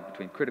dialogue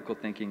between critical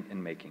thinking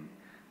and making.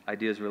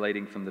 Ideas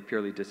relating from the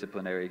purely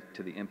disciplinary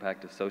to the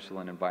impact of social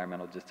and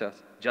environmental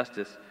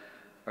justice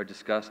are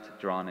discussed,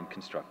 drawn, and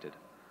constructed.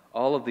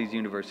 All of these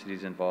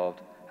universities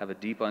involved have a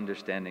deep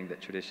understanding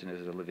that tradition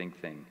is a living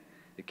thing.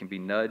 It can be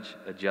nudged,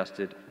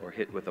 adjusted, or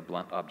hit with a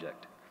blunt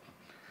object.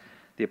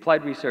 The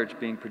applied research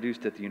being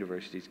produced at the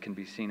universities can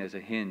be seen as a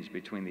hinge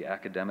between the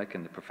academic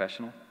and the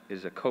professional. It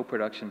is a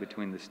co-production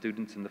between the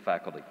students and the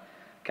faculty.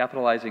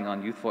 Capitalizing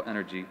on youthful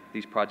energy,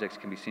 these projects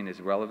can be seen as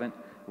relevant,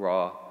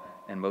 raw,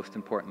 and most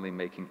importantly,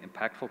 making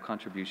impactful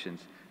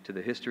contributions to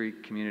the history,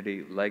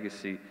 community,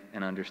 legacy,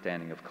 and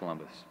understanding of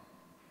Columbus.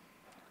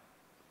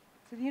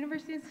 So the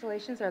university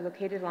installations are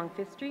located along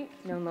 5th Street,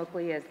 known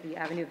locally as the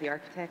Avenue of the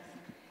Architects.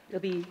 It'll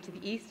be to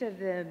the east of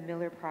the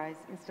Miller Prize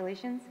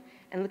installations.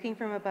 And looking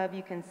from above,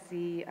 you can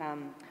see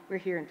we're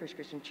here in First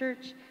Christian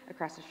Church,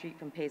 across the street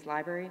from Pay's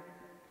Library.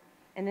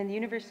 And then the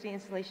university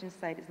installation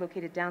site is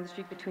located down the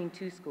street between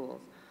 2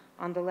 schools.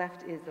 On the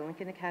left is the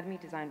Lincoln Academy,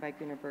 designed by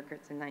Gunnar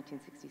Burkertz in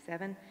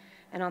 1967.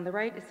 And on the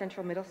right is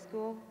Central Middle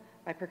School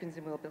by Perkins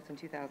and Will, built in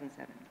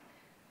 2007.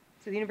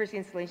 So the university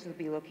installations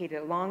will be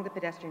located along the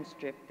pedestrian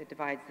strip that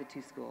divides the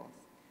 2 schools.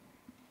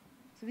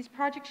 So these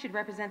projects should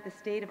represent the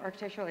state of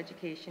architectural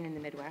education in the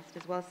Midwest,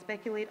 as well as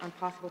speculate on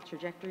possible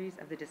trajectories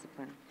of the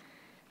discipline.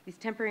 These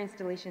temporary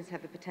installations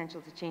have the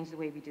potential to change the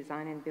way we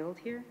design and build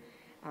here,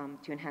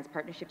 to enhance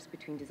partnerships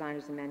between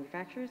designers and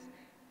manufacturers,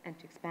 and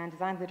to expand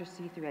design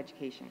literacy through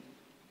education.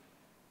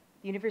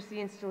 The university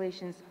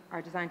installations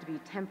are designed to be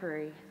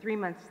temporary,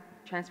 3-month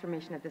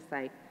transformation of the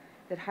site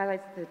that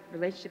highlights the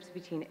relationships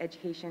between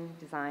education,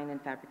 design,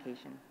 and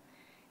fabrication.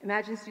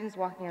 Imagine students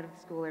walking out of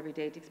the school every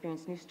day to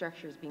experience new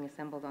structures being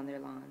assembled on their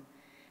lawn.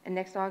 And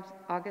next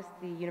August,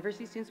 the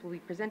university students will be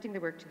presenting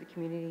their work to the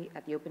community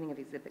at the opening of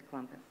Exhibit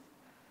Columbus.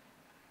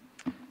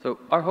 So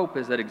our hope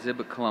is that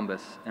Exhibit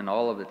Columbus and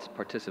all of its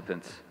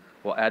participants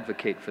will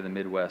advocate for the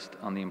Midwest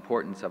on the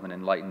importance of an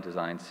enlightened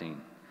design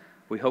scene.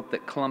 We hope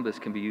that Columbus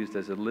can be used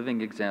as a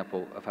living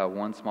example of how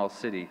one small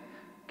city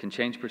can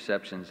change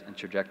perceptions and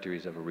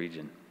trajectories of a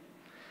region.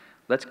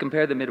 Let's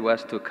compare the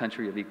Midwest to a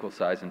country of equal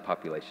size and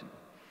population.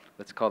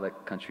 Let's call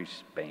that country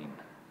Spain.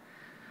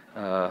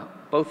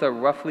 Both are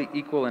roughly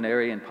equal in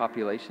area and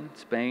population.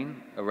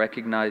 Spain, a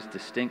recognized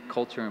distinct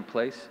culture and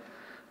place,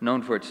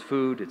 known for its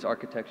food, its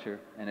architecture,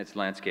 and its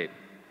landscape.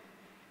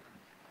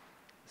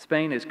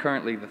 Spain is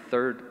currently the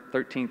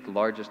 13th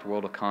largest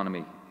world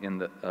economy in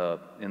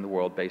the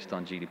world based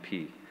on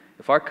GDP.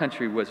 If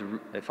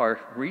our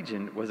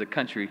region was a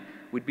country,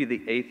 we'd be the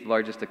 8th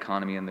largest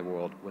economy in the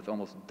world with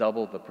almost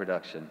double the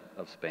production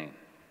of Spain.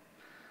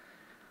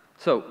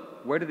 So,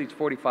 where do these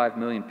 45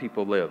 million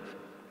people live?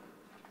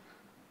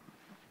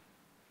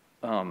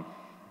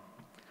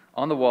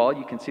 On the wall,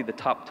 you can see the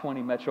top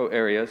 20 metro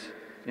areas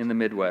in the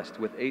Midwest,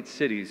 with 8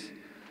 cities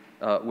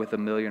with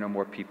 1 million or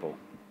more people.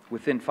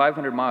 Within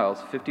 500 miles,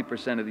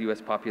 50% of the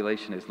U.S.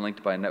 population is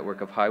linked by a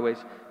network of highways,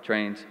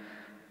 trains,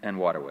 and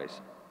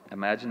waterways.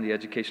 Imagine the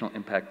educational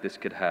impact this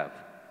could have.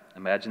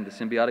 Imagine the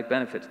symbiotic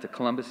benefits to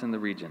Columbus and the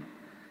region.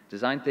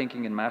 Design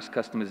thinking and mass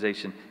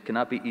customization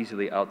cannot be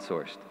easily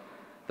outsourced.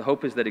 The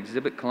hope is that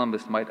Exhibit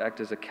Columbus might act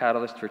as a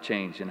catalyst for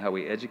change in how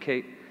we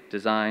educate,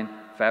 design,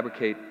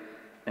 fabricate,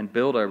 and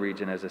build our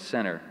region as a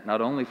center, not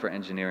only for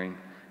engineering,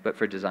 but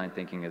for design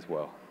thinking as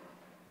well.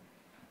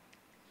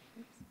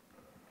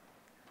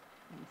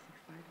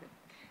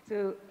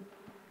 So,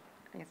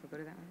 I guess we'll go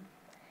to that one.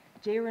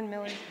 J. Irwin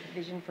Miller's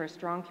vision for a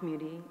strong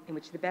community in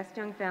which the best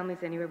young families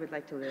anywhere would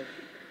like to live.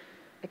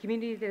 A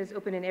community that is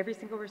open in every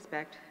single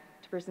respect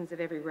to persons of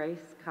every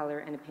race, color,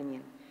 and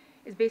opinion,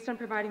 is based on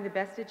providing the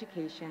best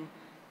education,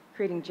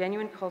 creating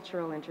genuine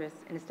cultural interests,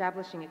 and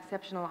establishing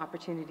exceptional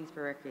opportunities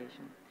for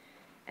recreation.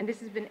 And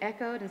this has been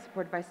echoed and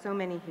supported by so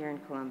many here in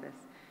Columbus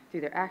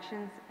through their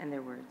actions and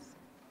their words.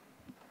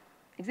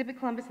 Exhibit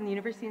Columbus and the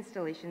University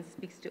installations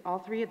speaks to all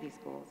 3 of these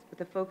goals with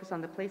a focus on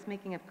the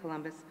placemaking of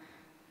Columbus,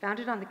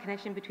 founded on the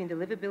connection between the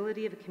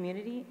livability of a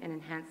community and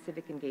enhanced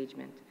civic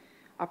engagement,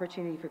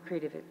 opportunity for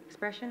creative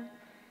expression,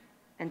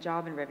 and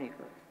job and revenue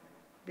growth.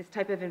 This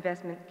type of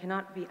investment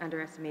cannot be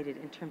underestimated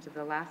in terms of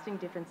the lasting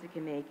difference it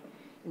can make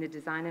in the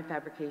design and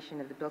fabrication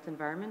of the built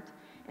environment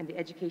and the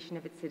education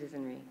of its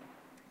citizenry.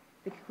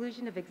 The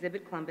conclusion of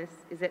Exhibit Columbus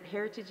is that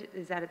heritage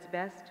is at its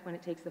best when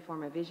it takes the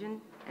form of vision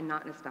and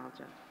not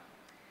nostalgia.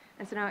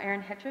 And so now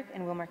Erin, Hetrick,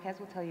 and Marquez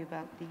will tell you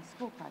about the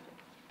school project.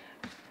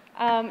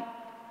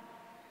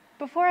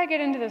 Before I get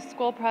into the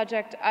school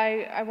project,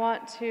 I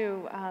want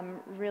to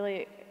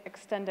really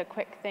extend a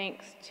quick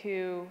thanks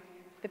to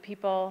the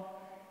people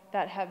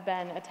that have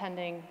been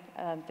attending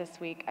this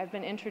week. I've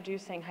been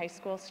introducing high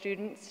school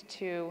students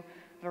to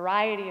a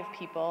variety of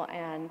people,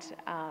 and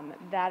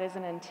that is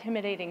an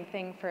intimidating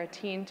thing for a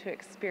teen to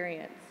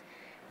experience.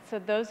 So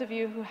those of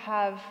you who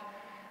have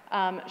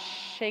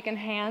shaken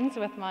hands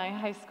with my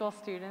high school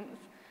students,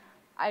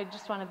 I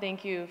just want to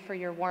thank you for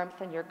your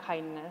warmth and your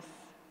kindness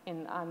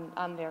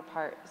on their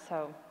part.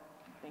 So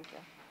thank you.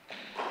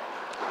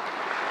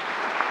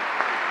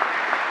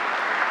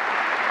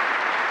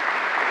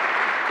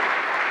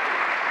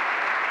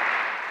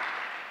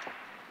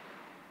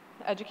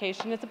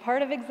 Education is a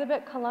part of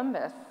Exhibit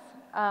Columbus.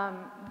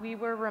 We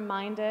were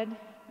reminded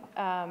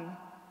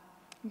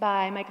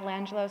by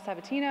Michelangelo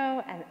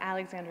Sabatino and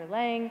Alexander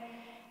Lang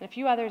and a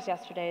few others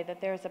yesterday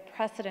that there is a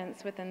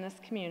precedence within this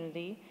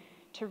community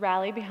to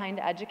rally behind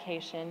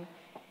education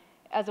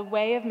as a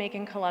way of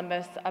making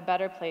Columbus a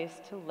better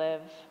place to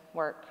live,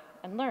 work,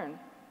 and learn.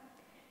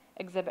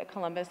 Exhibit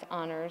Columbus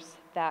honors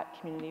that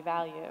community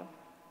value.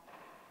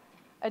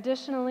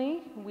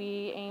 Additionally,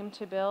 we aim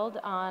to build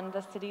on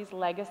the city's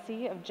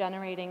legacy of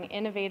generating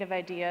innovative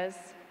ideas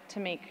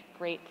to make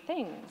great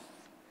things,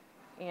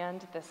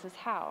 and this is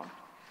how.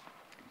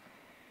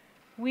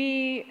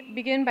 We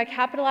begin by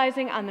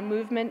capitalizing on the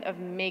movement of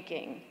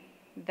making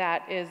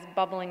that is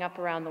bubbling up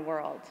around the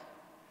world.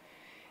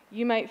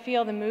 You might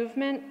feel the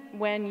movement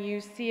when you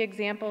see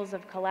examples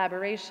of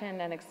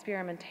collaboration and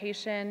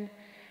experimentation,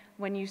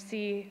 when you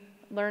see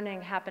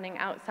learning happening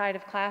outside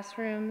of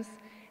classrooms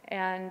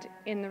and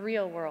in the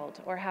real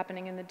world or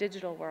happening in the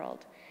digital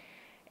world.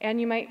 And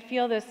you might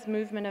feel this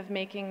movement of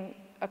making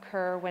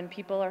occur when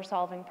people are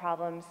solving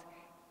problems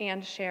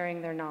and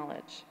sharing their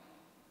knowledge.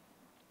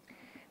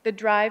 The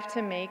drive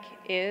to make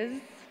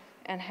is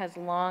and has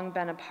long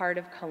been a part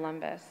of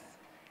Columbus,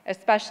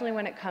 especially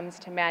when it comes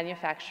to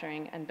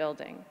manufacturing and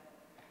building.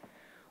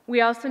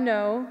 We also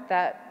know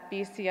that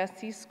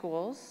BCSC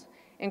schools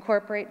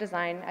incorporate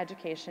design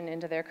education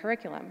into their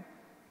curriculum.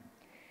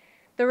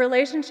 The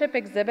relationship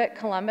Exhibit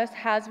Columbus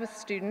has with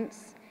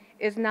students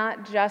is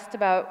not just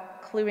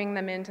about cluing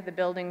them into the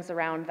buildings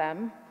around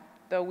them,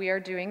 though we are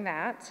doing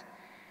that,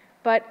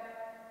 but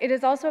it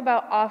is also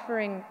about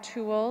offering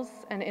tools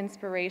and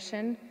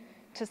inspiration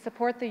to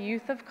support the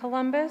youth of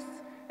Columbus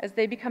as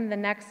they become the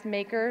next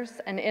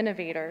makers and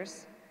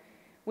innovators,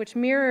 which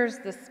mirrors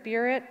the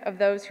spirit of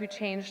those who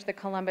changed the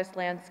Columbus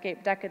landscape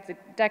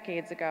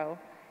decades ago,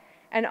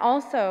 and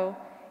also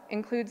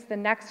includes the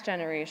next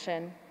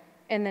generation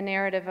in the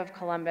narrative of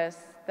Columbus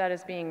that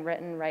is being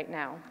written right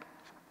now.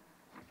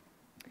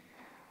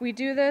 We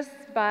do this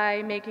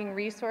by making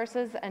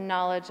resources and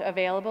knowledge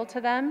available to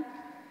them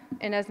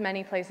in as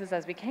many places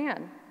as we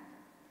can.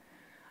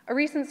 A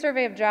recent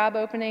survey of job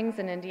openings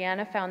in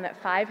Indiana found that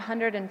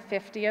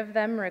 550 of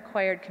them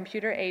required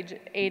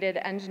computer-aided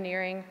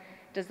engineering,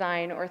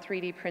 design, or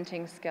 3D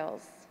printing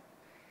skills.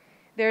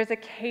 There is a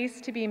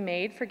case to be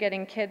made for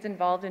getting kids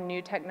involved in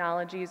new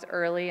technologies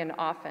early and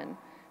often,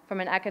 from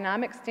an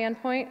economic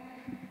standpoint,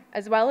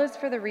 as well as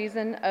for the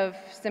reason of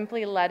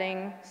simply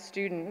letting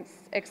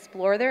students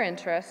explore their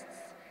interests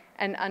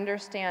and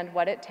understand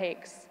what it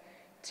takes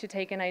to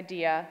take an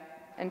idea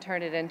and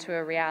turn it into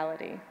a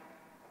reality.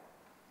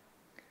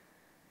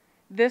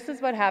 This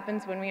is what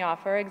happens when we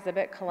offer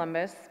Exhibit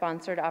Columbus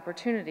sponsored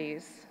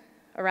opportunities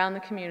around the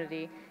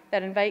community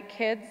that invite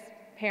kids,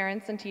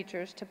 parents, and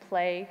teachers to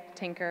play,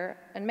 tinker,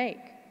 and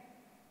make.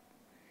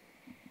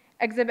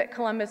 Exhibit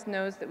Columbus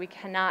knows that we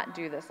cannot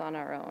do this on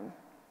our own.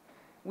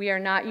 We are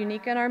not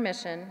unique in our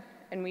mission,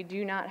 and we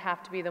do not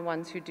have to be the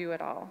ones who do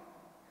it all.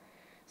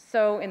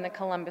 So in the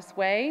Columbus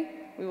way,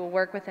 we will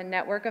work with a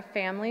network of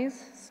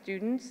families,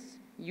 students,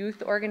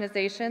 youth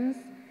organizations,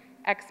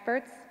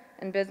 experts,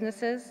 and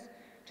businesses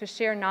to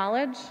share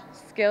knowledge,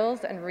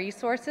 skills, and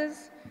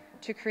resources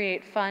to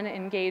create fun,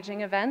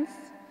 engaging events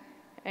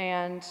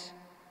and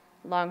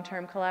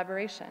long-term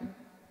collaboration.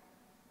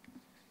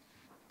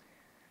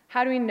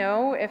 How do we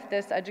know if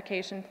this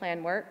education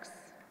plan works?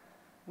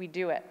 We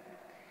do it.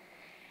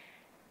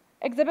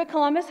 Exhibit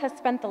Columbus has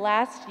spent the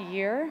last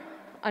year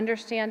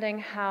understanding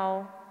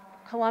how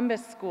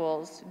Columbus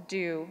schools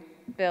do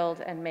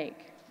build and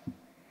make.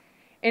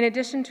 In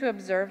addition to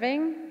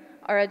observing,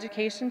 our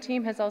education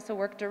team has also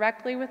worked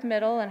directly with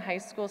middle and high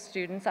school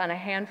students on a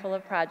handful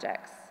of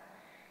projects.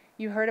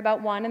 You heard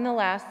about one in the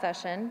last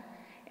session,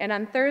 and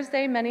on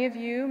Thursday, many of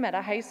you met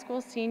a high school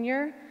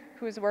senior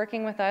who is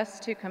working with us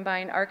to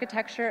combine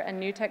architecture and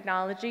new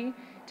technology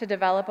to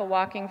develop a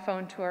walking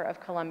phone tour of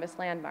Columbus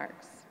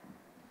landmarks.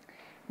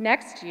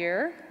 Next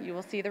year, you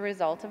will see the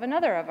result of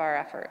another of our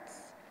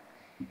efforts.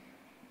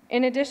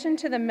 In addition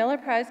to the Miller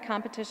Prize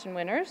competition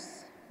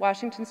winners,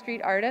 Washington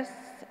Street artists,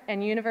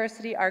 and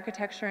university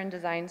architecture and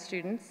design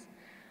students,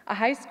 a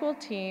high school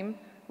team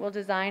will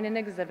design and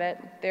exhibit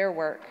their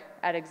work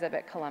at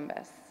Exhibit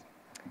Columbus.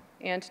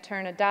 And to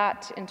turn a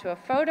dot into a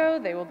photo,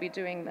 they will be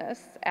doing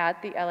this at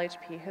the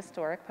LHP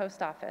Historic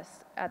Post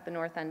Office at the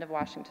north end of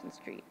Washington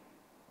Street.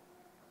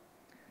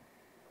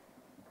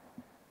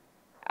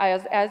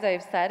 As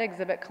I've said,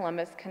 Exhibit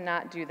Columbus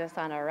cannot do this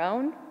on our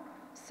own,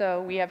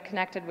 so we have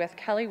connected with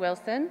Kelly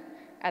Wilson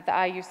at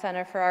the IU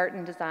Center for Art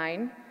and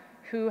Design,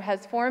 who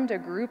has formed a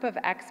group of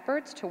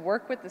experts to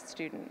work with the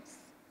students.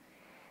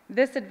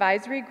 This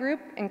advisory group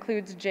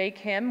includes Jay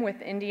Kim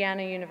with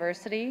Indiana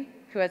University,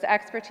 who has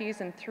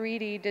expertise in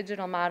 3D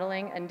digital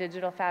modeling and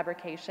digital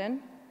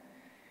fabrication.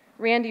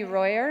 Randy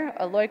Royer,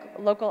 a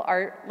local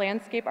art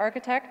landscape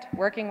architect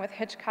working with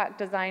Hitchcock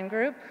Design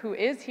Group, who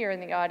is here in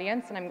the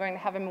audience, and I'm going to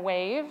have him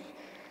wave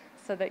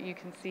so that you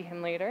can see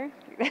him later.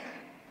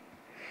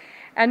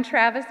 And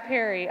Travis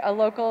Perry, a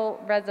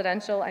local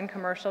residential and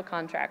commercial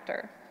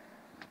contractor.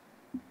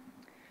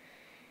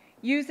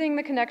 Using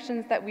the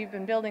connections that we've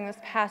been building this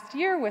past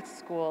year with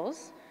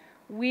schools,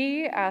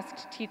 we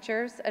asked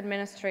teachers,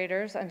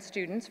 administrators, and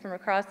students from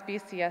across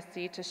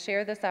BCSC to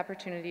share this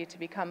opportunity to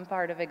become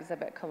part of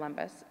Exhibit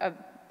Columbus,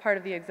 part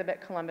of the Exhibit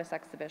Columbus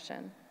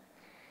exhibition.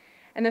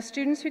 And the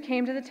students who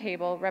came to the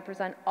table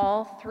represent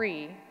all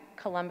 3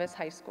 Columbus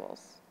high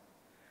schools.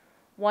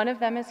 One of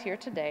them is here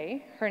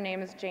today. Her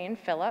name is Jane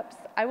Phillips.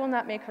 I will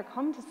not make her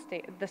come to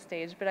the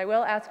stage, but I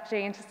will ask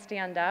Jane to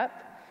stand up.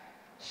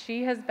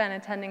 She has been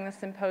attending the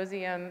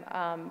symposium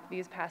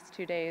these past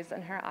 2 days,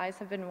 and her eyes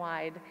have been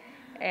wide,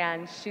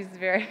 and she's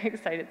very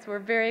excited. So we're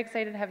very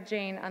excited to have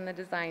Jane on the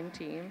design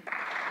team.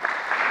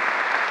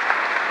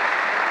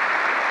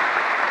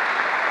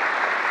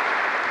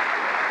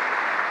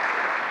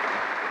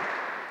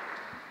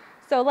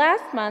 So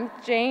last month,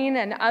 Jane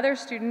and other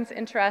students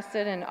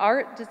interested in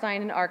art,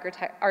 design, and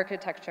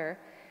architecture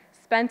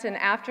spent an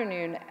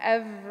afternoon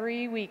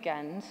every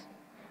weekend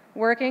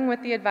working with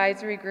the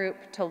advisory group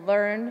to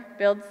learn,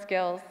 build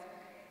skills,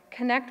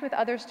 connect with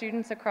other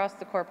students across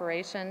the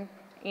corporation,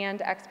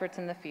 and experts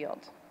in the field.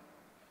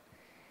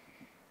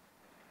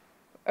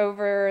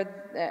 Through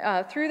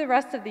the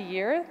rest of the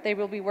year, they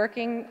will be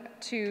working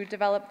to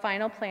develop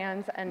final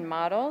plans and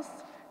models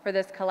for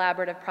this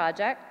collaborative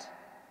project.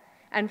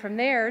 And from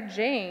there,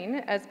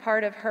 Jane, as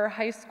part of her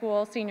high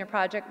school senior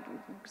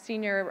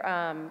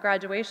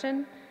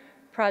graduation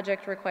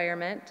project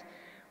requirement,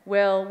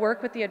 will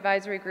work with the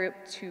advisory group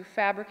to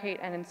fabricate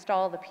and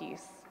install the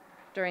piece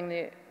during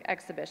the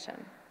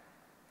exhibition.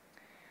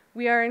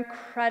 We are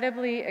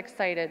incredibly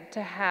excited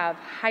to have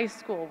high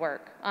school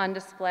work on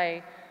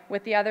display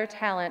with the other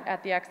talent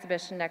at the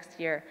exhibition next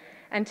year,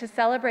 and to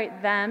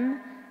celebrate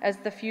them as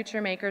the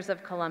future makers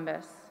of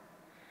Columbus.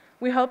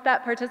 We hope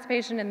that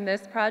participation in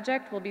this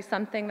project will be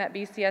something that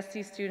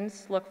BCSC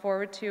students look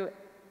forward to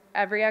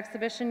every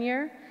exhibition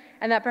year,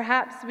 and that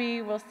perhaps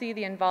we will see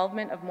the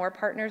involvement of more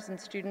partners and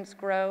students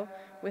grow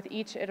with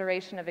each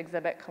iteration of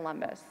Exhibit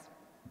Columbus.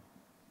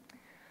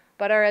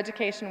 But our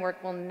education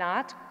work will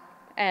not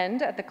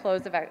end at the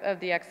close of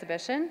the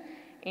exhibition,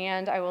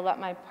 and I will let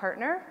my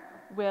partner,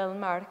 Will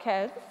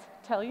Marquez,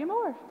 tell you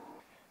more.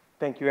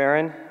 Thank you,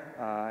 Erin.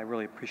 I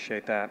really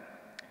appreciate that.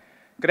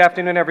 Good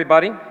afternoon,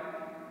 everybody.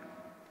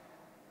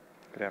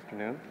 Good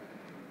afternoon.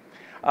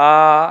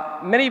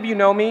 Many of you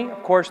know me,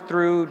 of course,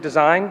 through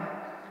design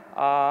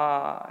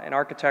and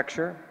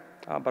architecture,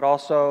 but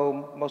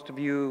also most of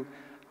you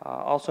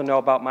also know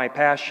about my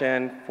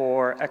passion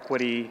for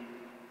equity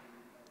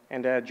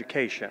and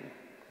education.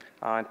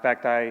 In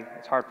fact,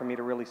 it's hard for me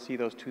to really see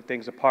those two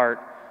things apart,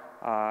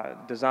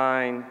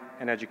 design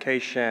and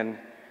education,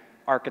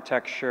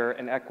 architecture,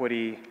 and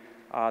equity,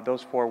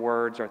 those 4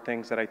 words are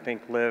things that I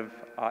think live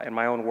in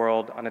my own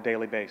world on a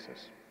daily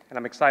basis. And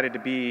I'm excited to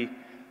be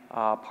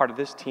part of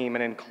this team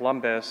and in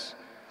Columbus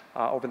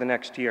over the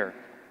next year.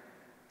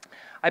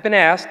 I've been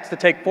asked to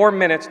take 4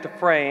 minutes to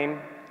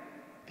frame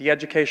the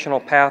educational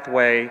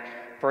pathway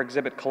for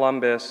Exhibit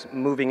Columbus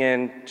moving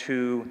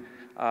into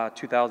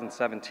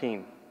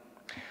 2017.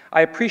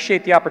 I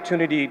appreciate the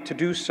opportunity to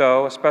do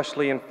so,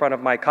 especially in front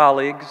of my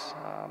colleagues,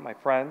 my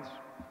friends.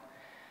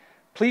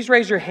 Please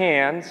raise your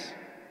hands,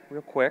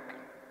 real quick,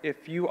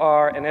 if you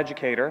are an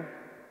educator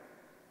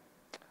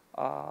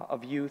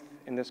of youth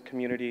in this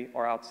community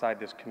or outside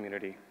this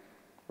community.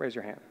 Raise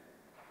your hand.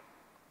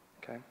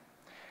 Okay.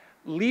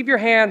 Leave your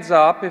hands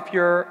up if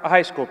you're a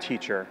high school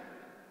teacher.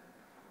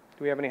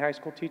 Do we have any high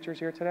school teachers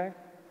here today?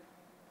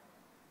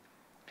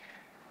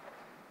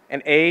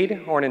 An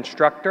aide or an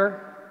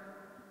instructor?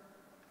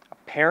 A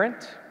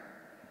parent?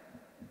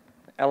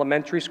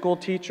 Elementary school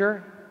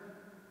teacher?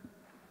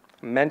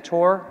 A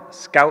mentor? A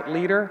scout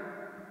leader?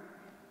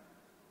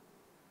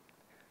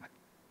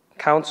 A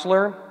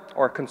counselor?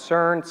 Or a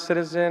concerned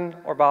citizen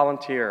or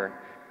volunteer?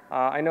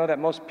 I know that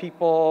most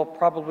people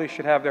probably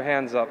should have their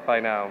hands up by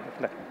now,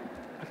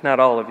 if not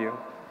all of you.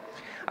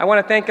 I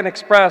want to thank and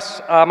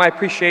express my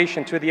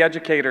appreciation to the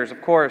educators,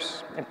 of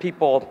course, and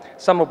people,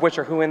 some of which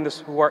are who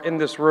are in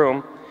this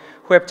room,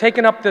 who have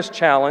taken up this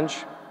challenge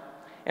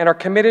and are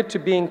committed to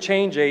being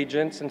change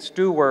agents and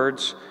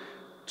stewards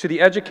to the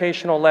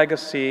educational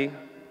legacy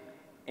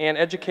and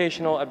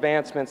educational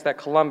advancements that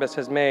Columbus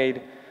has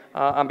made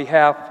on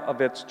behalf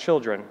of its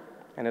children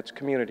and its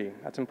community.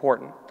 That's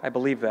important. I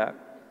believe that.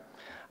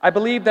 I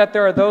believe that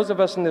there are those of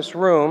us in this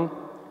room,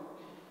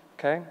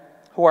 okay,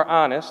 who are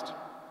honest,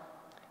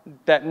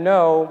 that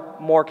know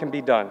more can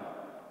be done,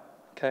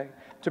 okay,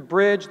 to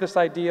bridge this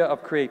idea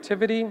of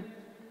creativity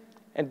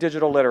and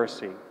digital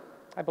literacy.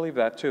 I believe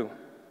that too.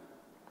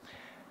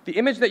 The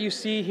image that you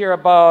see here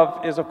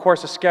above is, of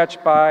course, a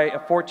sketch by a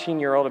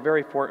 14-year-old, a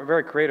very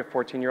creative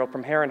 14-year-old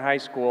from Heron High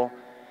School.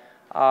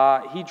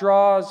 He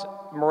draws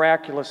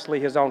miraculously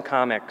his own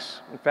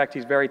comics. In fact,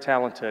 he's very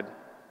talented.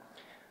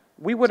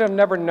 We would have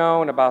never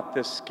known about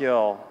this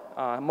skill.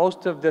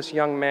 Most of this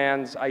young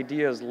man's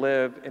ideas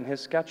live in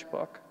his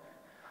sketchbook.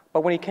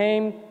 But when he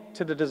came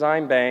to the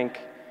design bank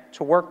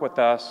to work with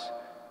us,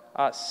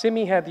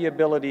 Simi had the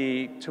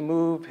ability to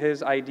move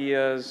his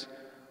ideas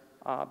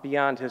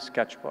beyond his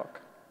sketchbook.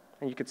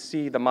 And you could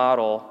see the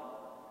model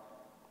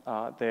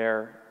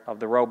there of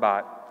the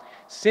robot.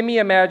 Simi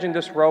imagined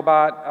this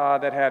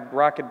robot that had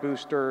rocket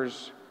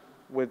boosters,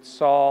 would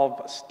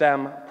solve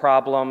STEM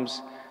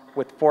problems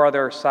with 4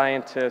 other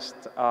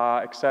scientists,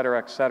 et cetera,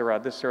 et cetera.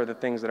 These are the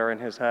things that are in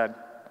his head.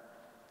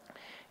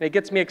 And it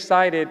gets me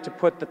excited to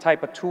put the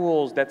type of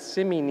tools that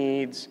Simi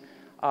needs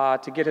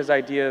to get his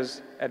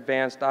ideas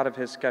advanced out of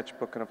his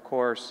sketchbook and, of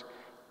course,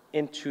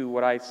 into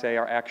what I say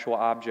are actual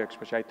objects,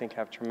 which I think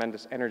have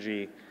tremendous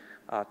energy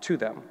to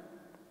them.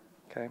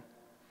 Okay?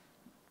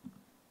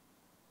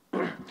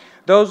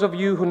 Those of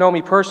you who know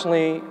me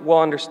personally will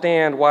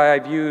understand why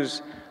I've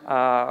used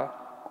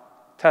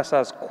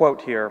Tessa's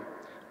quote here,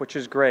 which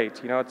is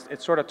great. You know,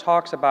 it sort of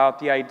talks about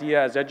the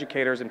idea as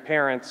educators and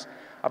parents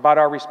about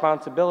our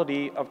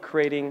responsibility of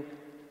creating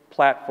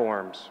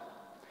platforms.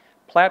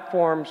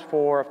 Platforms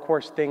for, of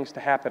course, things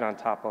to happen on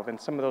top of, and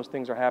some of those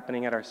things are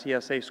happening at our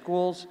CSA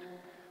schools,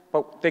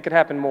 but they could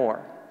happen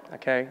more,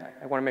 okay?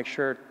 I want to make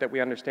sure that we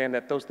understand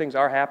that those things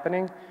are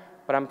happening,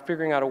 but I'm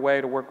figuring out a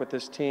way to work with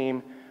this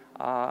team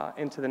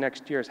into the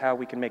next years how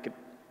we can make it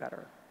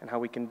better and how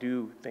we can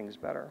do things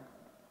better.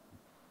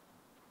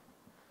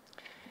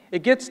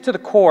 It gets to the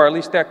core, at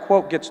least that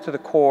quote gets to the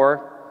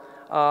core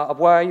of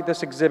why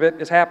this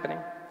exhibit is happening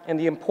and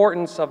the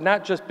importance of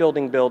not just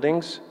building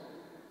buildings,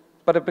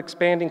 but of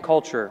expanding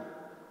culture,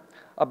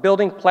 of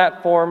building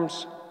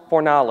platforms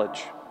for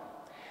knowledge.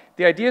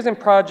 The ideas and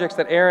projects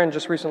that Erin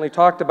just recently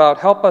talked about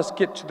help us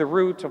get to the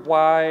root of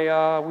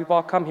why we've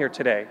all come here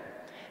today.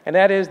 And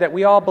that is that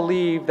we all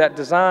believe that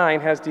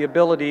design has the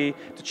ability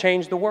to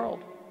change the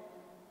world,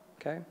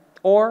 okay?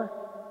 Or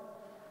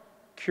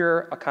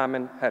cure a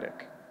common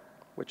headache,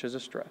 which is a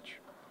stretch.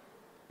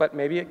 But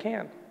maybe it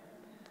can.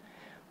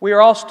 We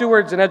are all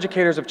stewards and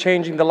educators of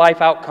changing the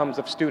life outcomes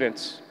of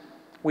students.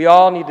 We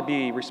all need to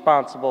be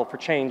responsible for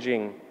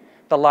changing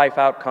the life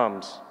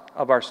outcomes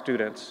of our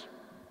students.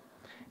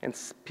 And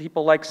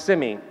people like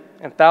Simi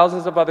and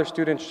thousands of other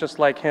students just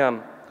like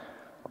him,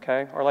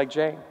 okay, or like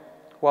Jane,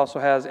 who also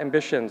has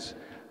ambitions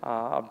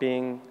of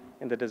being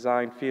in the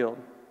design field.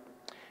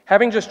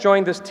 Having just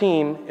joined this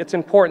team, it's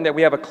important that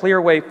we have a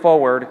clear way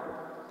forward,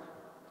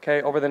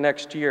 okay, over the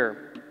next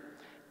year,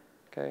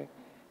 okay?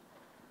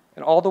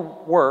 And all the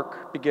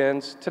work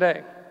begins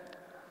today.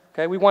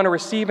 Okay, we want to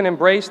receive and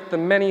embrace the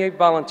many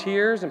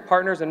volunteers and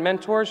partners and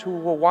mentors who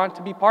will want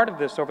to be part of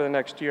this over the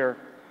next year.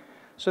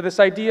 So this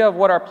idea of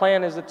what our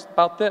plan is, it's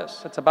about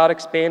this. It's about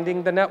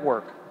expanding the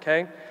network,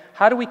 okay?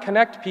 How do we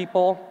connect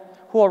people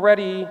who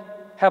already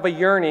have a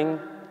yearning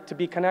to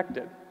be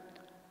connected?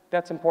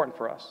 That's important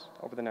for us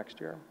over the next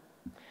year.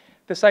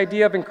 This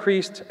idea of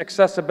increased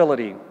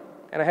accessibility,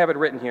 and I have it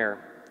written here.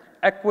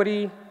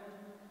 Equity,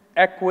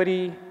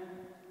 equity,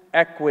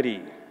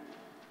 equity.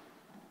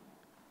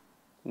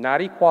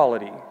 Not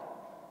equality.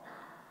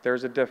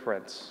 There's a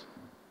difference.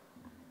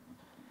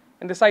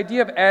 And this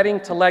idea of adding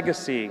to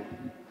legacy,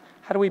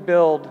 how do we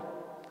build,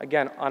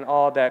 again, on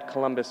all that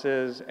Columbus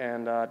is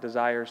and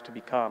desires to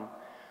become?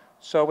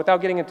 So without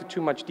getting into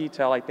too much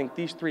detail, I think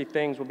these three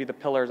things will be the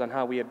pillars on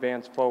how we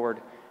advance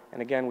forward.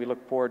 And again, we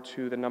look forward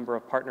to the number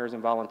of partners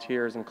and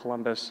volunteers in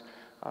Columbus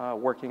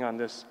working on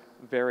this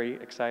very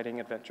exciting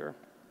adventure.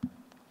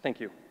 Thank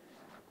you.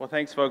 Well,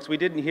 thanks, folks. We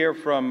didn't hear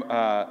from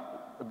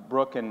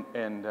Brooke and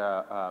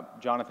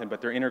Jonathan,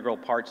 but they're integral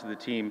parts of the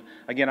team.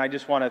 Again, I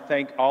just want to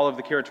thank all of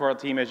the curatorial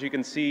team. As you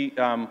can see,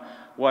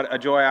 what a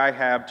joy I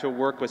have to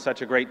work with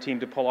such a great team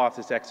to pull off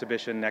this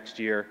exhibition next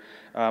year.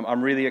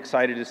 I'm really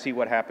excited to see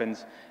what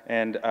happens.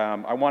 And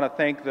I want to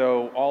thank,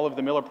 though, all of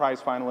the Miller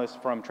Prize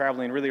finalists from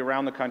traveling really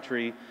around the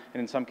country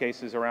and in some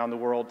cases around the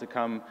world to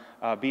come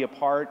be a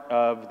part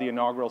of the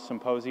inaugural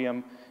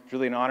symposium. It's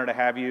really an honor to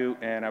have you,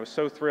 and I was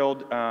so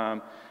thrilled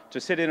to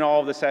sit in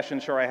all of the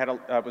sessions. Sure,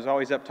 I was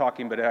always up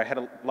talking, but I had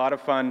a lot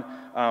of fun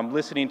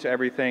listening to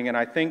everything, and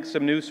I think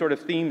some new sort of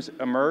themes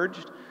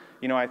emerged.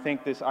 You know, I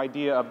think this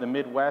idea of the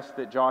Midwest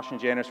that Josh and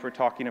Janice were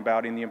talking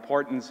about and the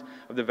importance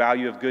of the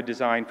value of good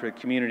design for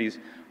communities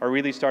are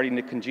really starting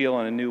to congeal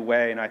in a new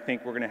way, and I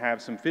think we're going to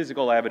have some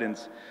physical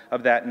evidence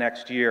of that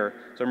next year,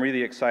 so I'm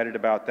really excited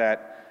about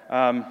that.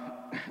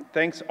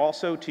 Thanks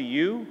also to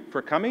you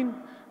for coming.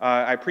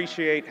 I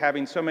appreciate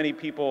having so many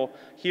people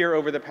here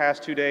over the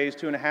past 2 days,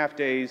 2.5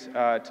 days,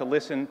 to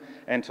listen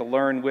and to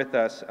learn with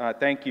us.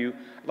 Thank you.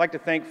 I'd like to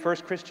thank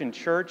First Christian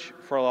Church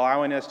for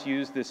allowing us to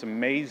use this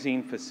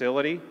amazing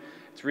facility.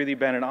 It's really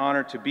been an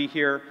honor to be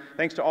here.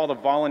 Thanks to all the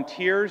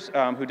volunteers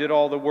who did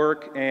all the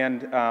work,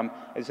 and as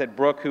I said,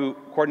 Brooke, who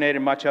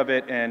coordinated much of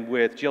it, and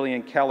with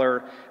Jillian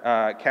Keller,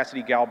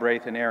 Cassidy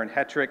Galbraith, and Erin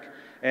Hetrick.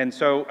 And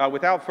so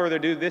without further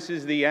ado, this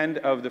is the end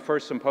of the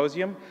first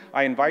symposium.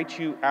 I invite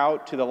you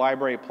out to the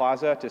Library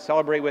Plaza to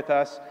celebrate with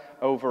us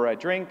over a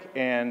drink,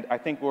 and I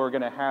think we're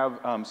going to have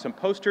some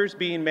posters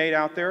being made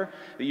out there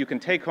that you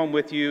can take home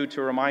with you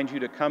to remind you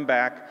to come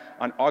back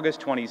on August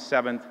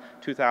 27th,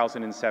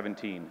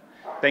 2017.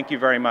 Thank you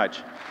very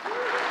much.